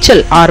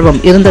நீச்சல் ஆர்வம்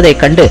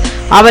இருந்ததைக் கண்டு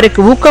அவருக்கு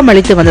ஊக்கம்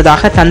அளித்து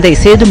வந்ததாக தந்தை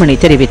சேதுமணி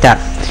தெரிவித்தார்.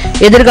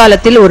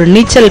 எதிர்காலத்தில் ஒரு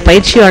நீச்சல்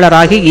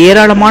பயிற்சியாளராகி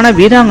ஏராளமான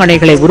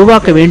வீராங்கனைகளை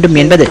உருவாக்க வேண்டும்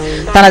என்பது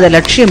தனது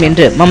லட்சியம்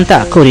என்று மம்தா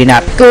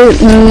கூறினார்.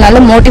 நல்ல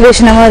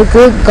மோட்டிவேஷனாக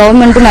இருக்கு.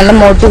 கவர்மெண்ட்டும் நல்ல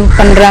மோட்டிவ்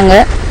பண்றாங்க.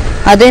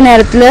 அதே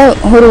நேரத்தில்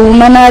ஒரு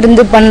உமனா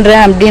இருந்து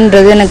பண்றேன்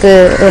அப்படின்றது எனக்கு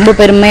ரொம்ப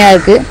பெருமையா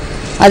இருக்கு.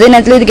 அதே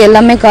நேரத்தில் இதுக்கு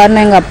எல்லாமே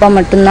காரணம் எங்கள் அப்பா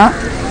மட்டும்தான்.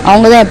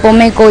 அவங்க தான்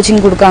எப்போவுமே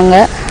கோச்சிங் கொடுக்காங்க.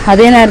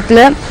 அதே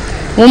நேரத்தில்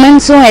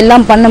உமன்ஸும்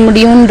எல்லாம் பண்ண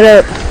முடியுன்ற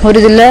ஒரு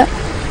இதில்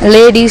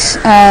லேடிஸ்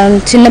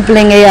சின்ன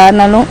பிள்ளைங்க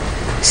யாருனாலும்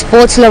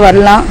ஸ்போர்ட்ஸில்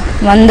வரலாம்.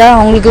 வந்தால்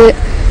அவங்களுக்கு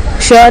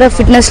ஷுவராக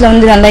ஃபிட்னஸில்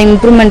வந்து நல்லா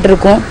இம்ப்ரூவ்மெண்ட்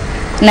இருக்கும்.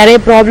 நிறைய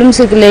ப்ராப்ளம்ஸ்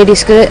இருக்குது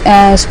லேடிஸ்க்கு.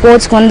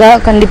 ஸ்போர்ட்ஸ்க்கு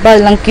வந்தால் கண்டிப்பாக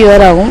அதெல்லாம்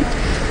க்யூர் ஆகும்.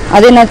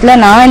 அதே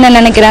நேரத்தில் நான் என்ன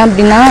நினைக்கிறேன்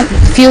அப்படின்னா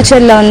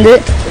ஃப்யூச்சரில் வந்து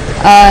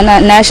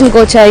நான் நேஷனல்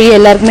கோச் ஆகி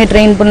எல்லாருக்குமே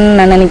ட்ரெயின்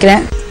பண்ணணும்னு நான்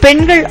நினைக்கிறேன்.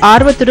 பெண்கள்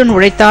ஆர்வத்துடன்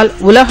உழைத்தால்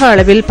உலக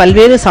அளவில்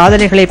பல்வேறு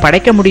சாதனைகளை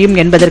படைக்க முடியும்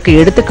என்பதற்கு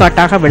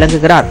எடுத்துக்காட்டாக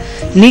விளங்குகிறார்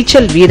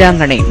நீச்சல்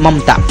வீராங்கனை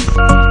மம்தா.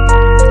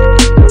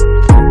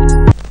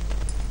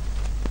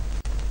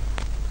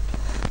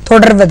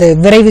 தொடர்வது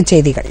விரைவுச்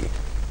செய்திகள்.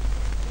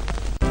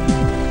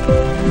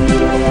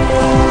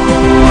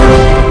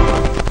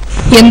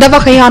 எந்த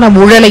வகையான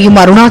ஊழலையும்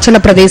அருணாச்சல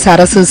பிரதேச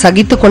அரசு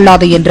சகித்துக்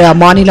கொள்ளாது என்று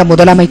அம்மாநில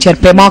முதலமைச்சர்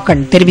பெமா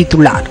கண்ட்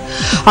தெரிவித்துள்ளார்.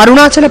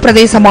 அருணாச்சல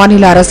பிரதேச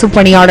மாநில அரசு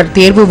பணியாளர்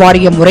தேர்வு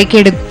வாரிய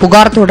முறைகேடு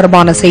புகார்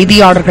தொடர்பான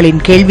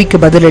செய்தியாளர்களின் கேள்விக்கு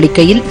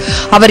பதிலளிக்கையில்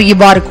அவர்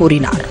இவ்வாறு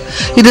கூறினார்.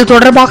 இது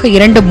தொடர்பாக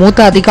 2 மூத்த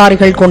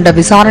அதிகாரிகள் கொண்ட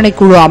விசாரணை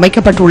குழு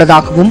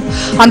அமைக்கப்பட்டுள்ளதாகவும்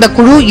அந்த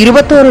குழு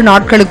 21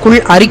 நாட்களுக்குள்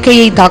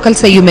அறிக்கையை தாக்கல்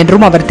செய்யும்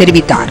என்றும் அவர்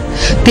தெரிவித்தார்.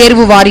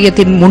 தேர்வு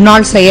வாரியத்தின்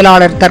முன்னாள்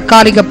செயலாளர்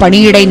தற்காலிக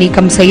பணியிடை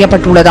நீக்கம்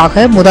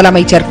செய்யப்பட்டுள்ளதாக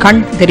முதலமைச்சர்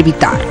கண்ட் தெரிவித்தார்.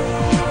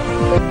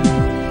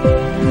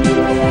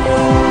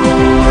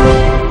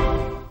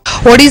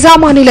 ஒடிசா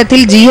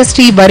மாநிலத்தில்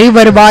ஜிஎஸ்டி வரி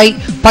வருவாய்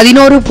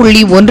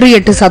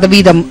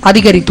 11.18%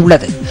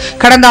 அதிகரித்துள்ளது.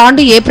 கடந்த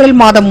ஆண்டு ஏப்ரல்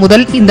மாதம்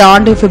முதல் இந்த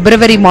ஆண்டு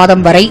பிப்ரவரி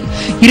மாதம் வரை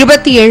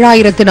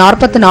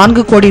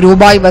 27,044 கோடி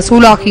ரூபாய்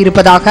வசூலாகி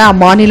இருப்பதாக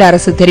அம்மாநில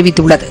அரசு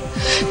தெரிவித்துள்ளது.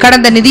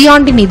 கடந்த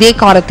நிதியாண்டின் இதே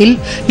காலத்தில்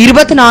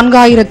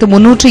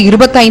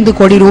 24,325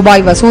 கோடி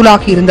ரூபாய்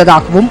வசூலாகி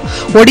இருந்ததாகவும்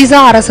ஒடிசா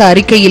அரசு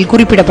அறிக்கையில்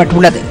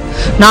குறிப்பிடப்பட்டுள்ளது.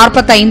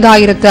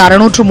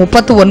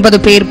 45,639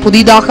 பேர்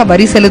புதிதாக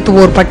வரி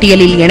செலுத்துவோர்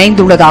பட்டியலில்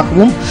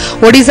இணைந்துள்ளதாகவும்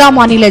ஒடிசா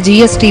மாநில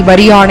ஜிஎஸ்டி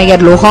வரி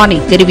ஆணையர் லோஹானி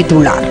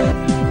தெரிவித்துள்ளார்.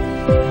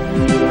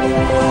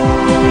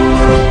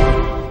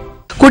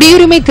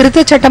 குடியுரிமை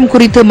திருத்தச் சட்டம்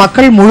குறித்து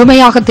மக்கள்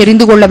முழுமையாக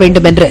தெரிந்து கொள்ள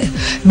வேண்டும் என்று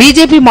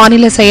பிஜேபி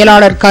மாநில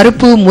செயலாளர்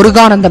கருப்பு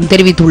முருகானந்தம்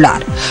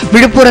தெரிவித்துள்ளார்.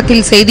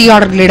 விழுப்புரத்தில்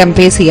செய்தியாளர்களிடம்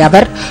பேசிய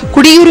அவர்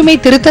குடியுரிமை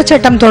திருத்தச்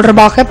சட்டம்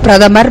தொடர்பாக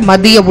பிரதமர்,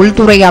 மத்திய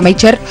உள்துறை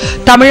அமைச்சர்,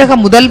 தமிழக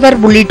முதல்வர்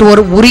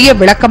உள்ளிட்டோர் உரிய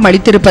விளக்கம்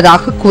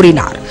அளித்திருப்பதாக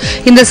கூறினார்.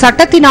 இந்த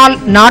சட்டத்தினால்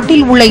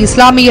நாட்டில் உள்ள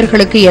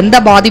இஸ்லாமியர்களுக்கு எந்த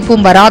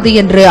பாதிப்பும் வராது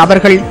என்று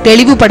அவர்கள்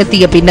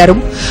தெளிவுபடுத்திய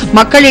பின்னரும்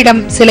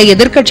மக்களிடம் சில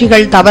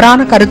எதிர்க்கட்சிகள் தவறான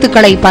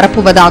கருத்துக்களை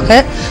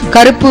பரப்புவதாக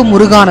கருப்பு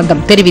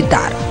முருகானந்தம்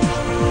தெரிவித்தார்.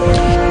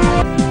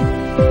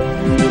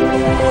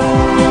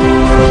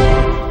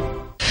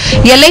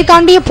 எல்லை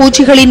தாண்டிய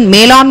பூச்சிகளின்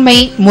மேலாண்மை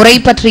முறை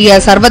பற்றிய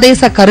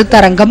சர்வதேச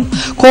கருத்தரங்கம்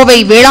கோவை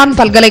வேளாண்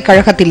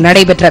பல்கலைக்கழகத்தில்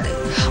நடைபெற்றது.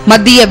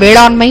 மத்திய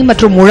வேளாண்மை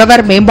மற்றும்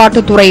உழவர்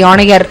மேம்பாட்டுத்துறை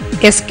ஆணையர்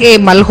SK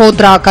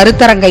மல்ஹோத்ரா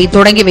கருத்தரங்கை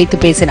தொடங்கி வைத்து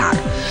பேசினார்.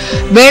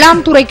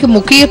 வேளாண் துறைக்கு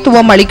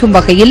முக்கியத்துவம் அளிக்கும்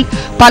வகையில்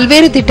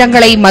பல்வேறு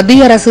திட்டங்களை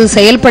மத்திய அரசு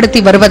செயல்படுத்தி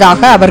வருவதாக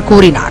அவர்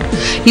கூறினார்.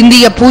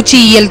 இந்திய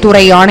பூச்சியியல்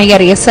துறை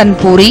ஆணையர் SN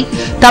பூரி,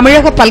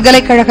 தமிழக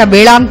பல்கலைக்கழக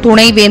வேளாண்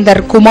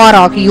துணைவேந்தர் குமார்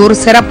ஆகியோர்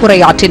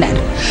சிறப்புரையாற்றினர்.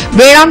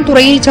 வேளாண்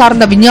துறையை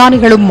சார்ந்த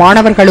விஞ்ஞானிகளும்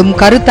மாணவர்களும்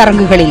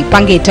கருத்தரங்குகளில்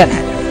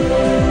பங்கேற்றனர்.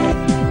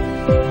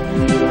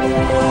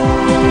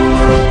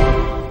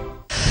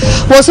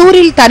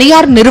 ஒசூரில்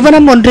தனியார்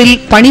நிறுவனம் ஒன்றில்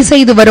பணி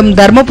செய்து வரும்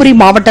தருமபுரி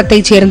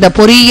மாவட்டத்தைச் சேர்ந்த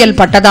பொறியியல்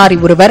பட்டதாரி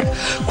ஒருவர்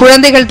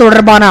குழந்தைகள்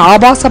தொடர்பான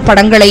ஆபாச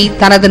படங்களை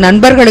தனது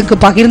நண்பர்களுக்கு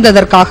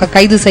பகிர்ந்ததற்காக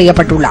கைது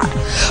செய்யப்பட்டுள்ளார்.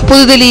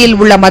 புதுதில்லியில்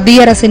உள்ள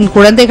மத்திய அரசின்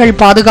குழந்தைகள்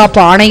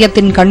பாதுகாப்பு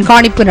ஆணையத்தின்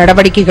கண்காணிப்பு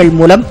நடவடிக்கைகள்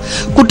மூலம்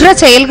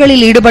குற்றச்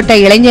செயல்களில் ஈடுபட்ட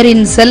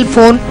இளைஞரின்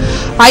செல்போன்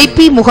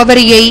ஐபி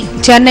முகவரியை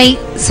சென்னை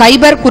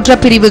சைபர்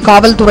குற்றப்பிரிவு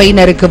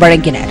காவல்துறையினருக்கு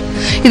வழங்கினர்.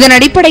 இதன்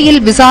அடிப்படையில்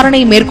விசாரணை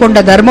மேற்கொண்ட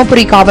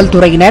தருமபுரி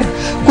காவல்துறையினர்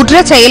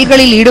குற்றச்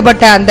செயல்களில்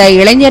ஈடுபட்ட அந்த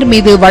இளைஞர்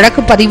மீது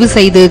வழக்கு பதிவு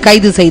செய்து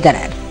கைது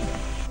செய்தனர்.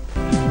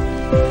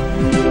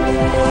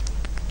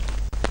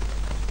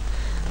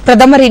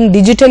 பிரதமரின்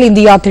டிஜிட்டல்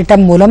இந்தியா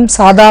திட்டம் மூலம்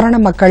சாதாரண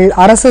மக்கள்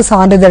அரசு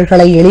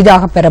சான்றிதழ்களை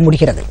எளிதாக பெற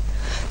முடிகிறது.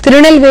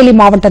 திருநெல்வேலி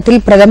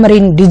மாவட்டத்தில்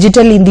பிரதமரின்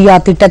டிஜிட்டல் இந்தியா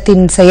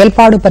திட்டத்தின்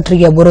செயல்பாடு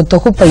பற்றிய ஒரு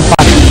தொகுப்பை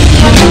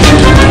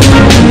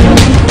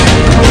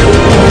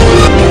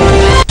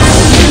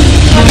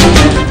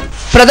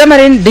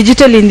பிரதமரின்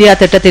டிஜிட்டல் இந்தியா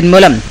திட்டத்தின்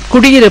மூலம்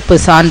குடியிருப்பு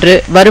சான்று,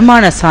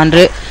 வருமான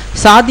சான்று,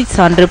 சாதி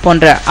சான்று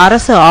போன்ற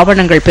அரசு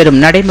ஆவணங்கள் பெறும்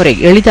நடைமுறை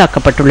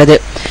எளிதாக்கப்பட்டுள்ளது.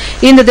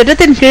 இந்த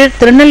திட்டத்தின் கீழ்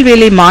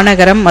திருநெல்வேலி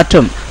மாநகரம்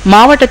மற்றும்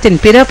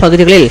மாவட்டத்தின் பிற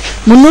பகுதிகளில்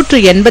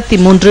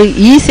 383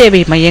 இ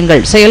சேவை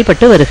மையங்கள்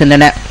செயல்பட்டு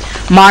வருகின்றன.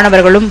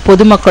 மாணவர்களும்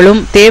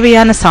பொதுமக்களும்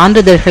தேவையான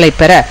சான்றிதழ்களை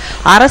பெற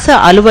அரசு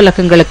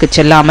அலுவலகங்களுக்கு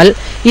செல்லாமல்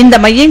இந்த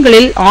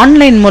மையங்களில்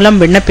ஆன்லைன்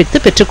மூலம் விண்ணப்பித்து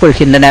பெற்றுக்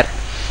கொள்கின்றனர்.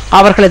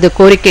 அவர்களது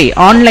கோரிக்கை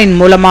ஆன்லைன்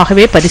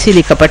மூலமாகவே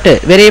பரிசீலிக்கப்பட்டு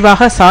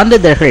விரைவாக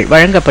சான்றிதழ்கள்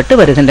வழங்கப்பட்டு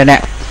வருகின்றன.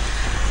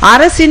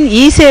 அரசின்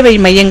இ சேவை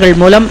மையங்கள்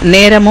மூலம்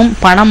நேரமும்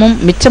பணமும்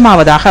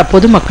மிச்சமாவதாக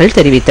பொதுமக்கள்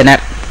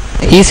தெரிவித்தனர்.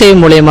 இ சேவை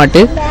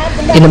மூலியமாட்டு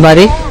இந்த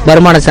மாதிரி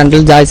வருமான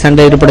சான்று, ஜாதி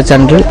சான்று, இருப்பிட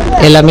சான்று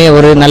எல்லாமே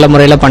ஒரு நல்ல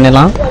முறையில்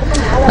பண்ணலாம்.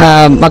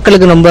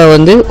 மக்களுக்கு ரொம்ப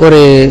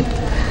ஒரு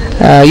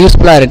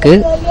யூஸ்ஃபுல்லாக இருக்குது.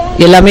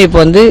 எல்லாமே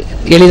இப்போ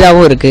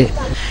எளிதாகவும் இருக்குது.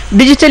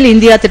 டிஜிட்டல்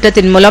இந்தியா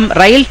திட்டத்தின் மூலம்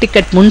ரயில்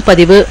டிக்கெட்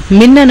முன்பதிவு,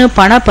 மின்னணு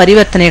பண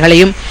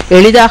பரிவர்த்தனைகளையும்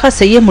எளிதாக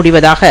செய்ய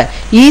முடிவதாக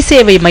இ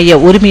சேவை மைய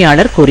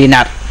உரிமையாளர்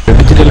கூறினார்.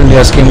 டிஜிட்டல்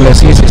இந்தியா ஸ்கீம்ல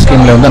சிஎஸ்சி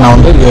ஸ்கீம்ல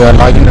நான்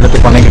லாகின் எடுத்து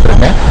பண்ணிக்கிட்டு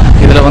இருக்கேன்.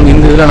 இதில்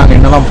நாங்கள்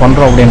என்னெல்லாம்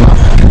பண்ணுறோம் அப்படின்னா,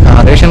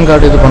 ரேஷன்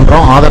கார்டு இது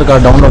பண்ணுறோம், ஆதார்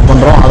கார்டு டவுன்லோட்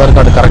பண்ணுறோம், ஆதார்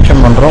கார்டு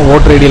கரெக்ஷன் பண்ணுறோம்,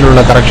 ஓட்டர் ஐடியில்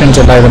உள்ள கரெக்ஷன்ஸ்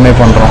எல்லாம் இதுவுமே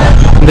பண்ணுறோம்.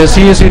 இந்த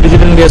சிஎஸ்சி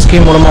டிஜிட்டல் இந்தியா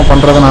ஸ்கீம் மூலமாக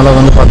பண்ணுறதுனால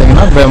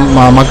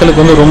பார்த்தீங்கன்னா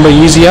மக்களுக்கு ரொம்ப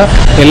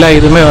ஈஸியாக எல்லா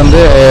இதுவுமே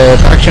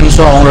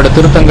கரெக்ஷன்ஸோ அவங்களோட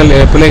திருத்தங்கள்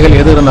பிழைகள்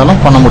எது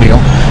இருந்தாலும் பண்ண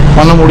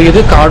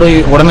முடியுது. கார்டு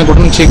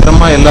உடனுக்குடன்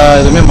சீக்கிரமாக எல்லா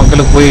இதுவுமே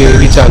மக்களுக்கு போய்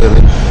ரீச்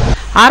ஆகுது.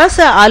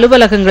 அரசு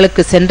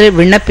அலுவலகங்களுக்கு சென்று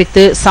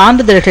விண்ணப்பித்து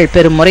சான்றிதழ்கள்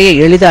பெறும் முறையை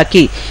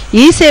எளிதாக்கி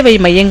இ சேவை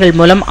மையங்கள்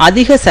மூலம்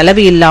அதிக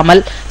செலவு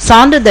இல்லாமல்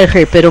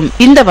சான்றிதழ்கள் பெறும்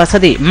இந்த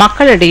வசதி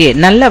மக்களிடையே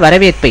நல்ல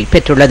வரவேற்பை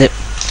பெற்றுள்ளது.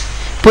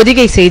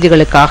 பொதிகை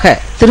செய்திகளுக்காக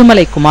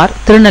திருமலைக்குமார்,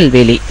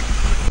 திருநெல்வேலி.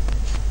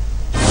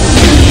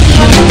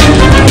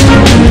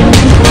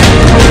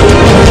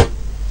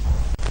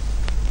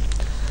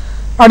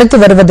 அடுத்து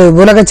வருவது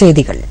உலக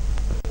செய்திகள்.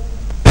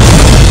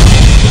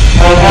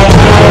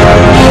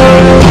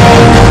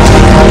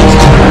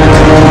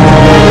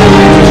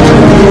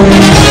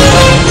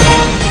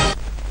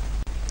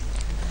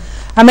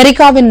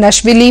 அமெரிக்காவின்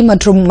நஷ்வில்லி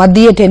மற்றும்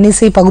மத்திய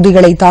டென்னசி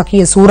பகுதிகளை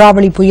தாக்கிய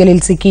சூறாவளி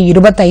புயலில் சிக்கி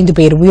 25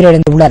 பேர்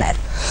உயிரிழந்துள்ளனர்.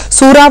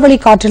 சூறாவளி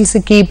காற்றில்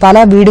சிக்கி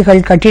பல வீடுகள்,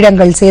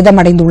 கட்டிடங்கள்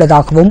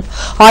சேதமடைந்துள்ளதாகவும்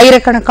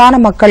ஆயிரக்கணக்கான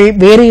மக்கள்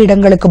வேறு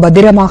இடங்களுக்கு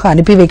பத்திரமாக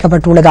அனுப்பி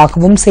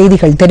வைக்கப்பட்டுள்ளதாகவும்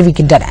செய்திகள்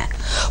தெரிவிக்கின்றன.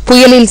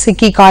 புயலில்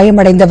சிக்கி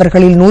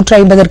காயமடைந்தவர்களில்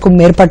 150க்கும்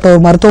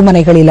மேற்பட்டோர்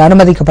மருத்துவமனைகளில்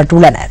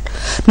அனுமதிக்கப்பட்டுள்ளனர்.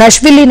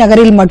 நஷ்வில்லி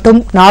நகரில் மட்டும்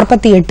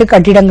 48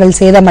 கட்டிடங்கள்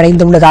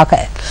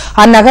சேதமடைந்துள்ளதாக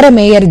அந்நகர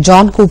மேயர்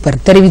ஜான்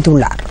கூப்பர்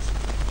தெரிவித்துள்ளார்.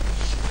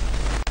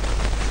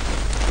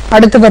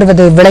 அடுத்து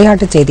வருவது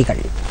விளையாட்டுச் செய்திகள்.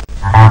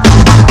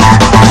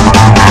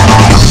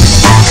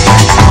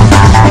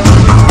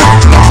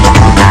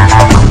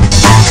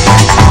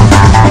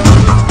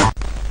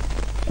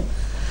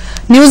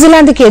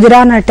 நியூசிலாந்துக்கு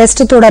எதிரான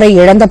டெஸ்ட் தொடரை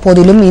இழந்த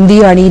போதிலும்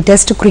இந்திய அணி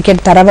டெஸ்ட்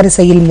கிரிக்கெட்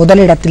தரவரிசையில்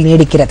முதலிடத்தில்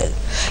நீடிக்கிறது.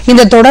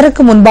 இந்த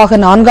தொடருக்கு முன்பாக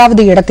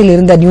 4வது இடத்தில்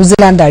இருந்த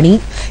நியூசிலாந்து அணி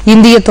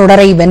இந்திய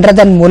தொடரை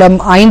வென்றதன் மூலம்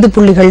 5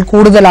 புள்ளிகள்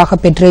கூடுதலாக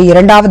பெற்று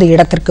 2வது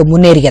இடத்திற்கு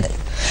முன்னேறியது.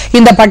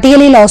 இந்த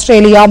பட்டியலில்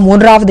ஆஸ்திரேலியா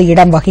 3வது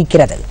இடம்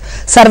வகிக்கிறது.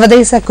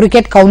 சர்வதேச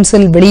கிரிக்கெட்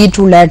கவுன்சில்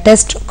வெளியிட்டுள்ள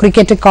டெஸ்ட்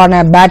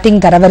கிரிக்கெட்டுக்கான பேட்டிங்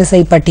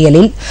தரவரிசை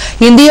பட்டியலில்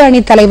இந்திய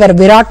அணித் தலைவர்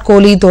விராட்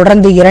கோலி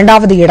தொடர்ந்து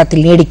 2வது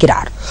இடத்தில்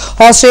நீடிக்கிறார்.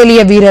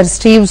 ஆஸ்திரேலிய வீரர்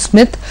ஸ்டீவ்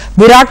ஸ்மித்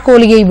விராட்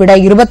கோலியை விட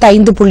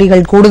 25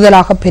 புள்ளிகள்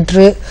கூடுதலாக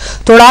பெற்று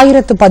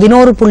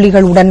 911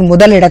 புள்ளிகளுடன்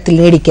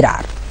முதலிடத்தில்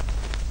நீடிக்கிறார்.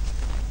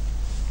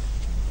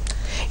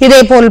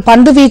 இதேபோல்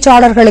பந்து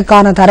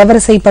வீச்சாளர்களுக்கான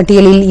தரவரிசை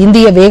பட்டியலில்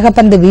இந்திய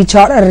வேகப்பந்து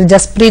வீச்சாளர்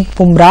ஜஸ்பிரீத்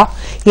பும்ரா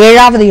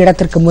 7வது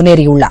இடத்திற்கு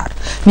முன்னேறியுள்ளார்.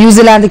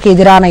 நியூசிலாந்துக்கு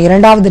எதிரான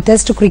 2வது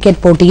டெஸ்ட்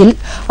கிரிக்கெட் போட்டியில்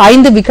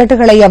 5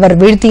 விக்கெட்டுகளை அவர்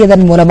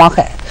வீழ்த்தியதன்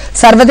மூலமாக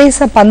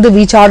சர்வதேச பந்து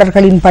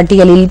வீச்சாளர்களின்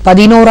பட்டியலில்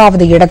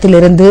 11வது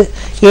இடத்திலிருந்து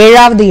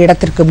 7வது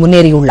இடத்திற்கு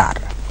முன்னேறியுள்ளார்.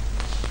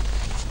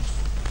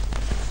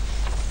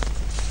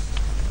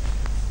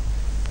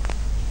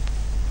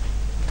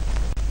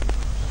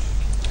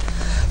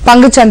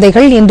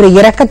 பங்குச்சந்தைகள் இன்று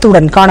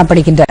இறக்கத்துடன்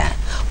காணப்படுகின்றன.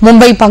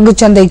 மும்பை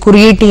பங்குச்சந்தை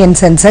குறியீட்டு எண்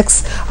சென்செக்ஸ்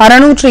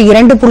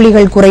 602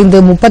 புள்ளிகள் குறைந்து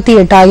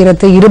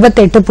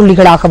 38,028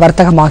 புள்ளிகளாக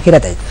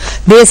வர்த்தகமாகிறது.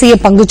 தேசிய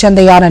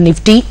பங்குச்சந்தையான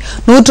நிப்டி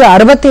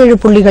 167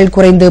 புள்ளிகள்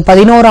குறைந்து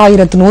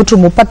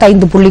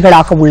 11,135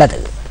 புள்ளிகளாக உள்ளது.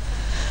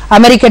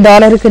 அமெரிக்க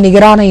டாலருக்கு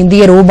நிகரான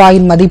இந்திய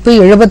ரூபாயின் மதிப்பு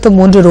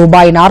 73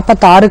 ரூபாய்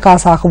 46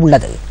 காசாக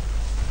உள்ளது.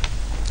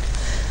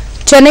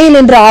 சென்னையில்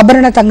இன்று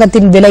ஆபரண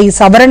தங்கத்தின் விலை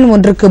சவரன்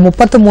ஒன்றுக்கு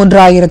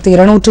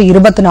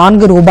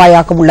 33,224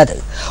 ரூபாயாக உள்ளது.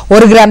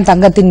 1 கிராம்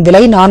தங்கத்தின்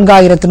விலை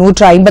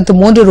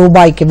 4,153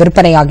 ரூபாய்க்கு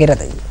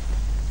விற்பனையாகிறது.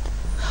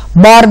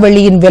 பார்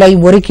வெள்ளியின் விலை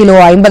 1 கிலோ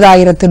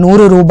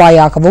 50,100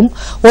 ரூபாயாகவும்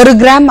 1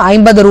 கிராம்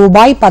 50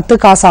 ரூபாய் 10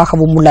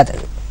 காசாகவும் உள்ளது.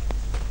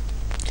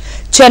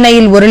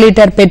 சென்னையில் 1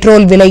 லிட்டர்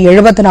பெட்ரோல் விலை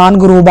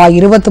 74 ரூபாய்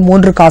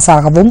 23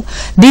 காசாகவும்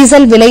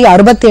டீசல் விலை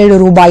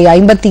 67 ரூபாய்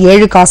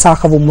 57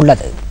 காசாகவும்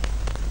உள்ளது.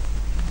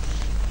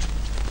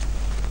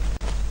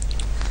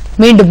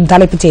 மீண்டும்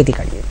தலைப்புச்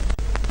செய்திகள்.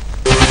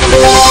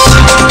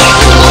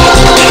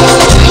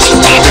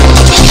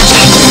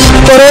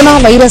 கொரோனா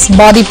வைரஸ்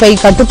பாதிப்பை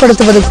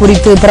கட்டுப்படுத்துவது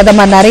குறித்து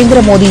பிரதமர் நரேந்திர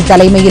மோடி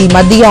தலைமையில்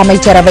மத்திய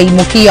அமைச்சரவை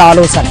முக்கிய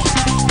ஆலோசனை.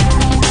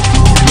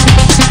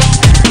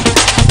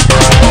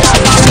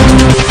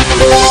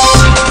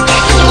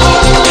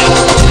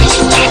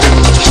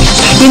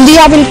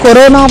 இந்தியாவில்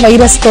கொரோனா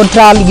வைரஸ்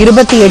தொற்றால்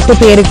 28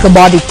 பேருக்கு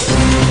பாதிப்பு.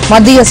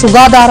 மத்திய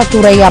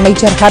சுகாதாரத்துறை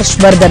அமைச்சர்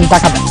ஹர்ஷ்வர்தன்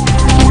தகவல்.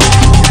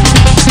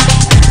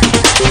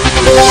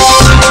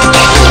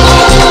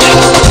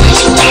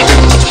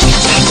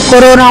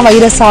 கொரோனா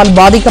வைரஸால்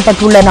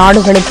பாதிக்கப்பட்டுள்ள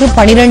நாடுகளுக்கு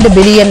 12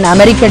 பில்லியன்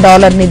அமெரிக்க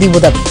டாலர் நிதி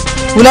உதவி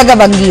உலக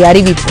வங்கி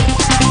அறிவிப்பு.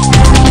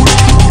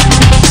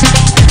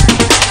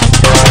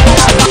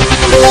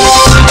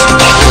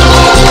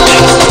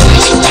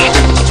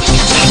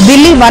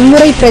 தில்லி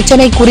வன்முறை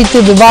பிரச்சினை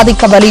குறித்து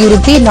விவாதிக்க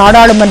வலியுறுத்தி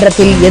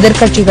நாடாளுமன்றத்தில்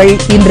எதிர்க்கட்சிகள்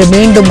இன்று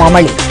மீண்டும்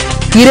அமளி.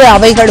 இரு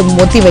அவைகளும்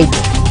ஒத்திவைப்பு.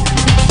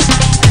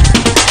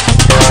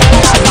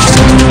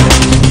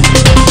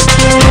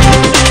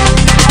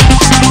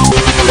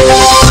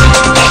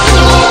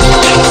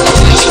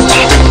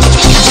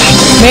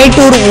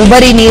 மேட்டூர்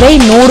உபரி நீரை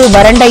 100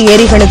 வறண்ட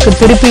ஏரிகளுக்கு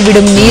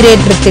திருப்பிவிடும்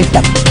நீரேற்று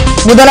திட்டம்.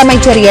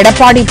 முதலமைச்சர்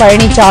எடப்பாடி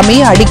பழனிசாமி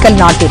அடிக்கல்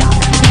நாட்டினார்.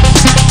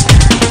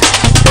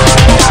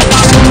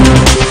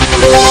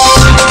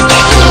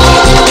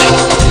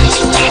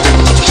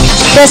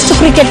 டெஸ்ட்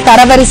கிரிக்கெட்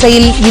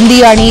தரவரிசையில்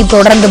இந்திய அணி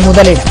தொடர்ந்து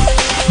முதலிடம்.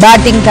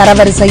 பேட்டிங்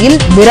தரவரிசையில்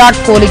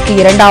விராட் கோலிக்கு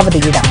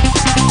 2வது இடம்.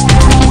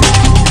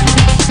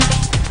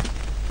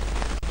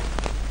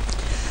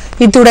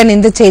 இத்துடன்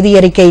இந்த செய்தி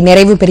அறிக்கை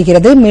நிறைவு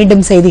பெறுகிறது.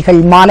 மீண்டும் செய்திகள்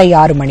மாலை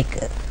 6 மணிக்கு.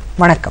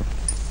 வணக்கம்.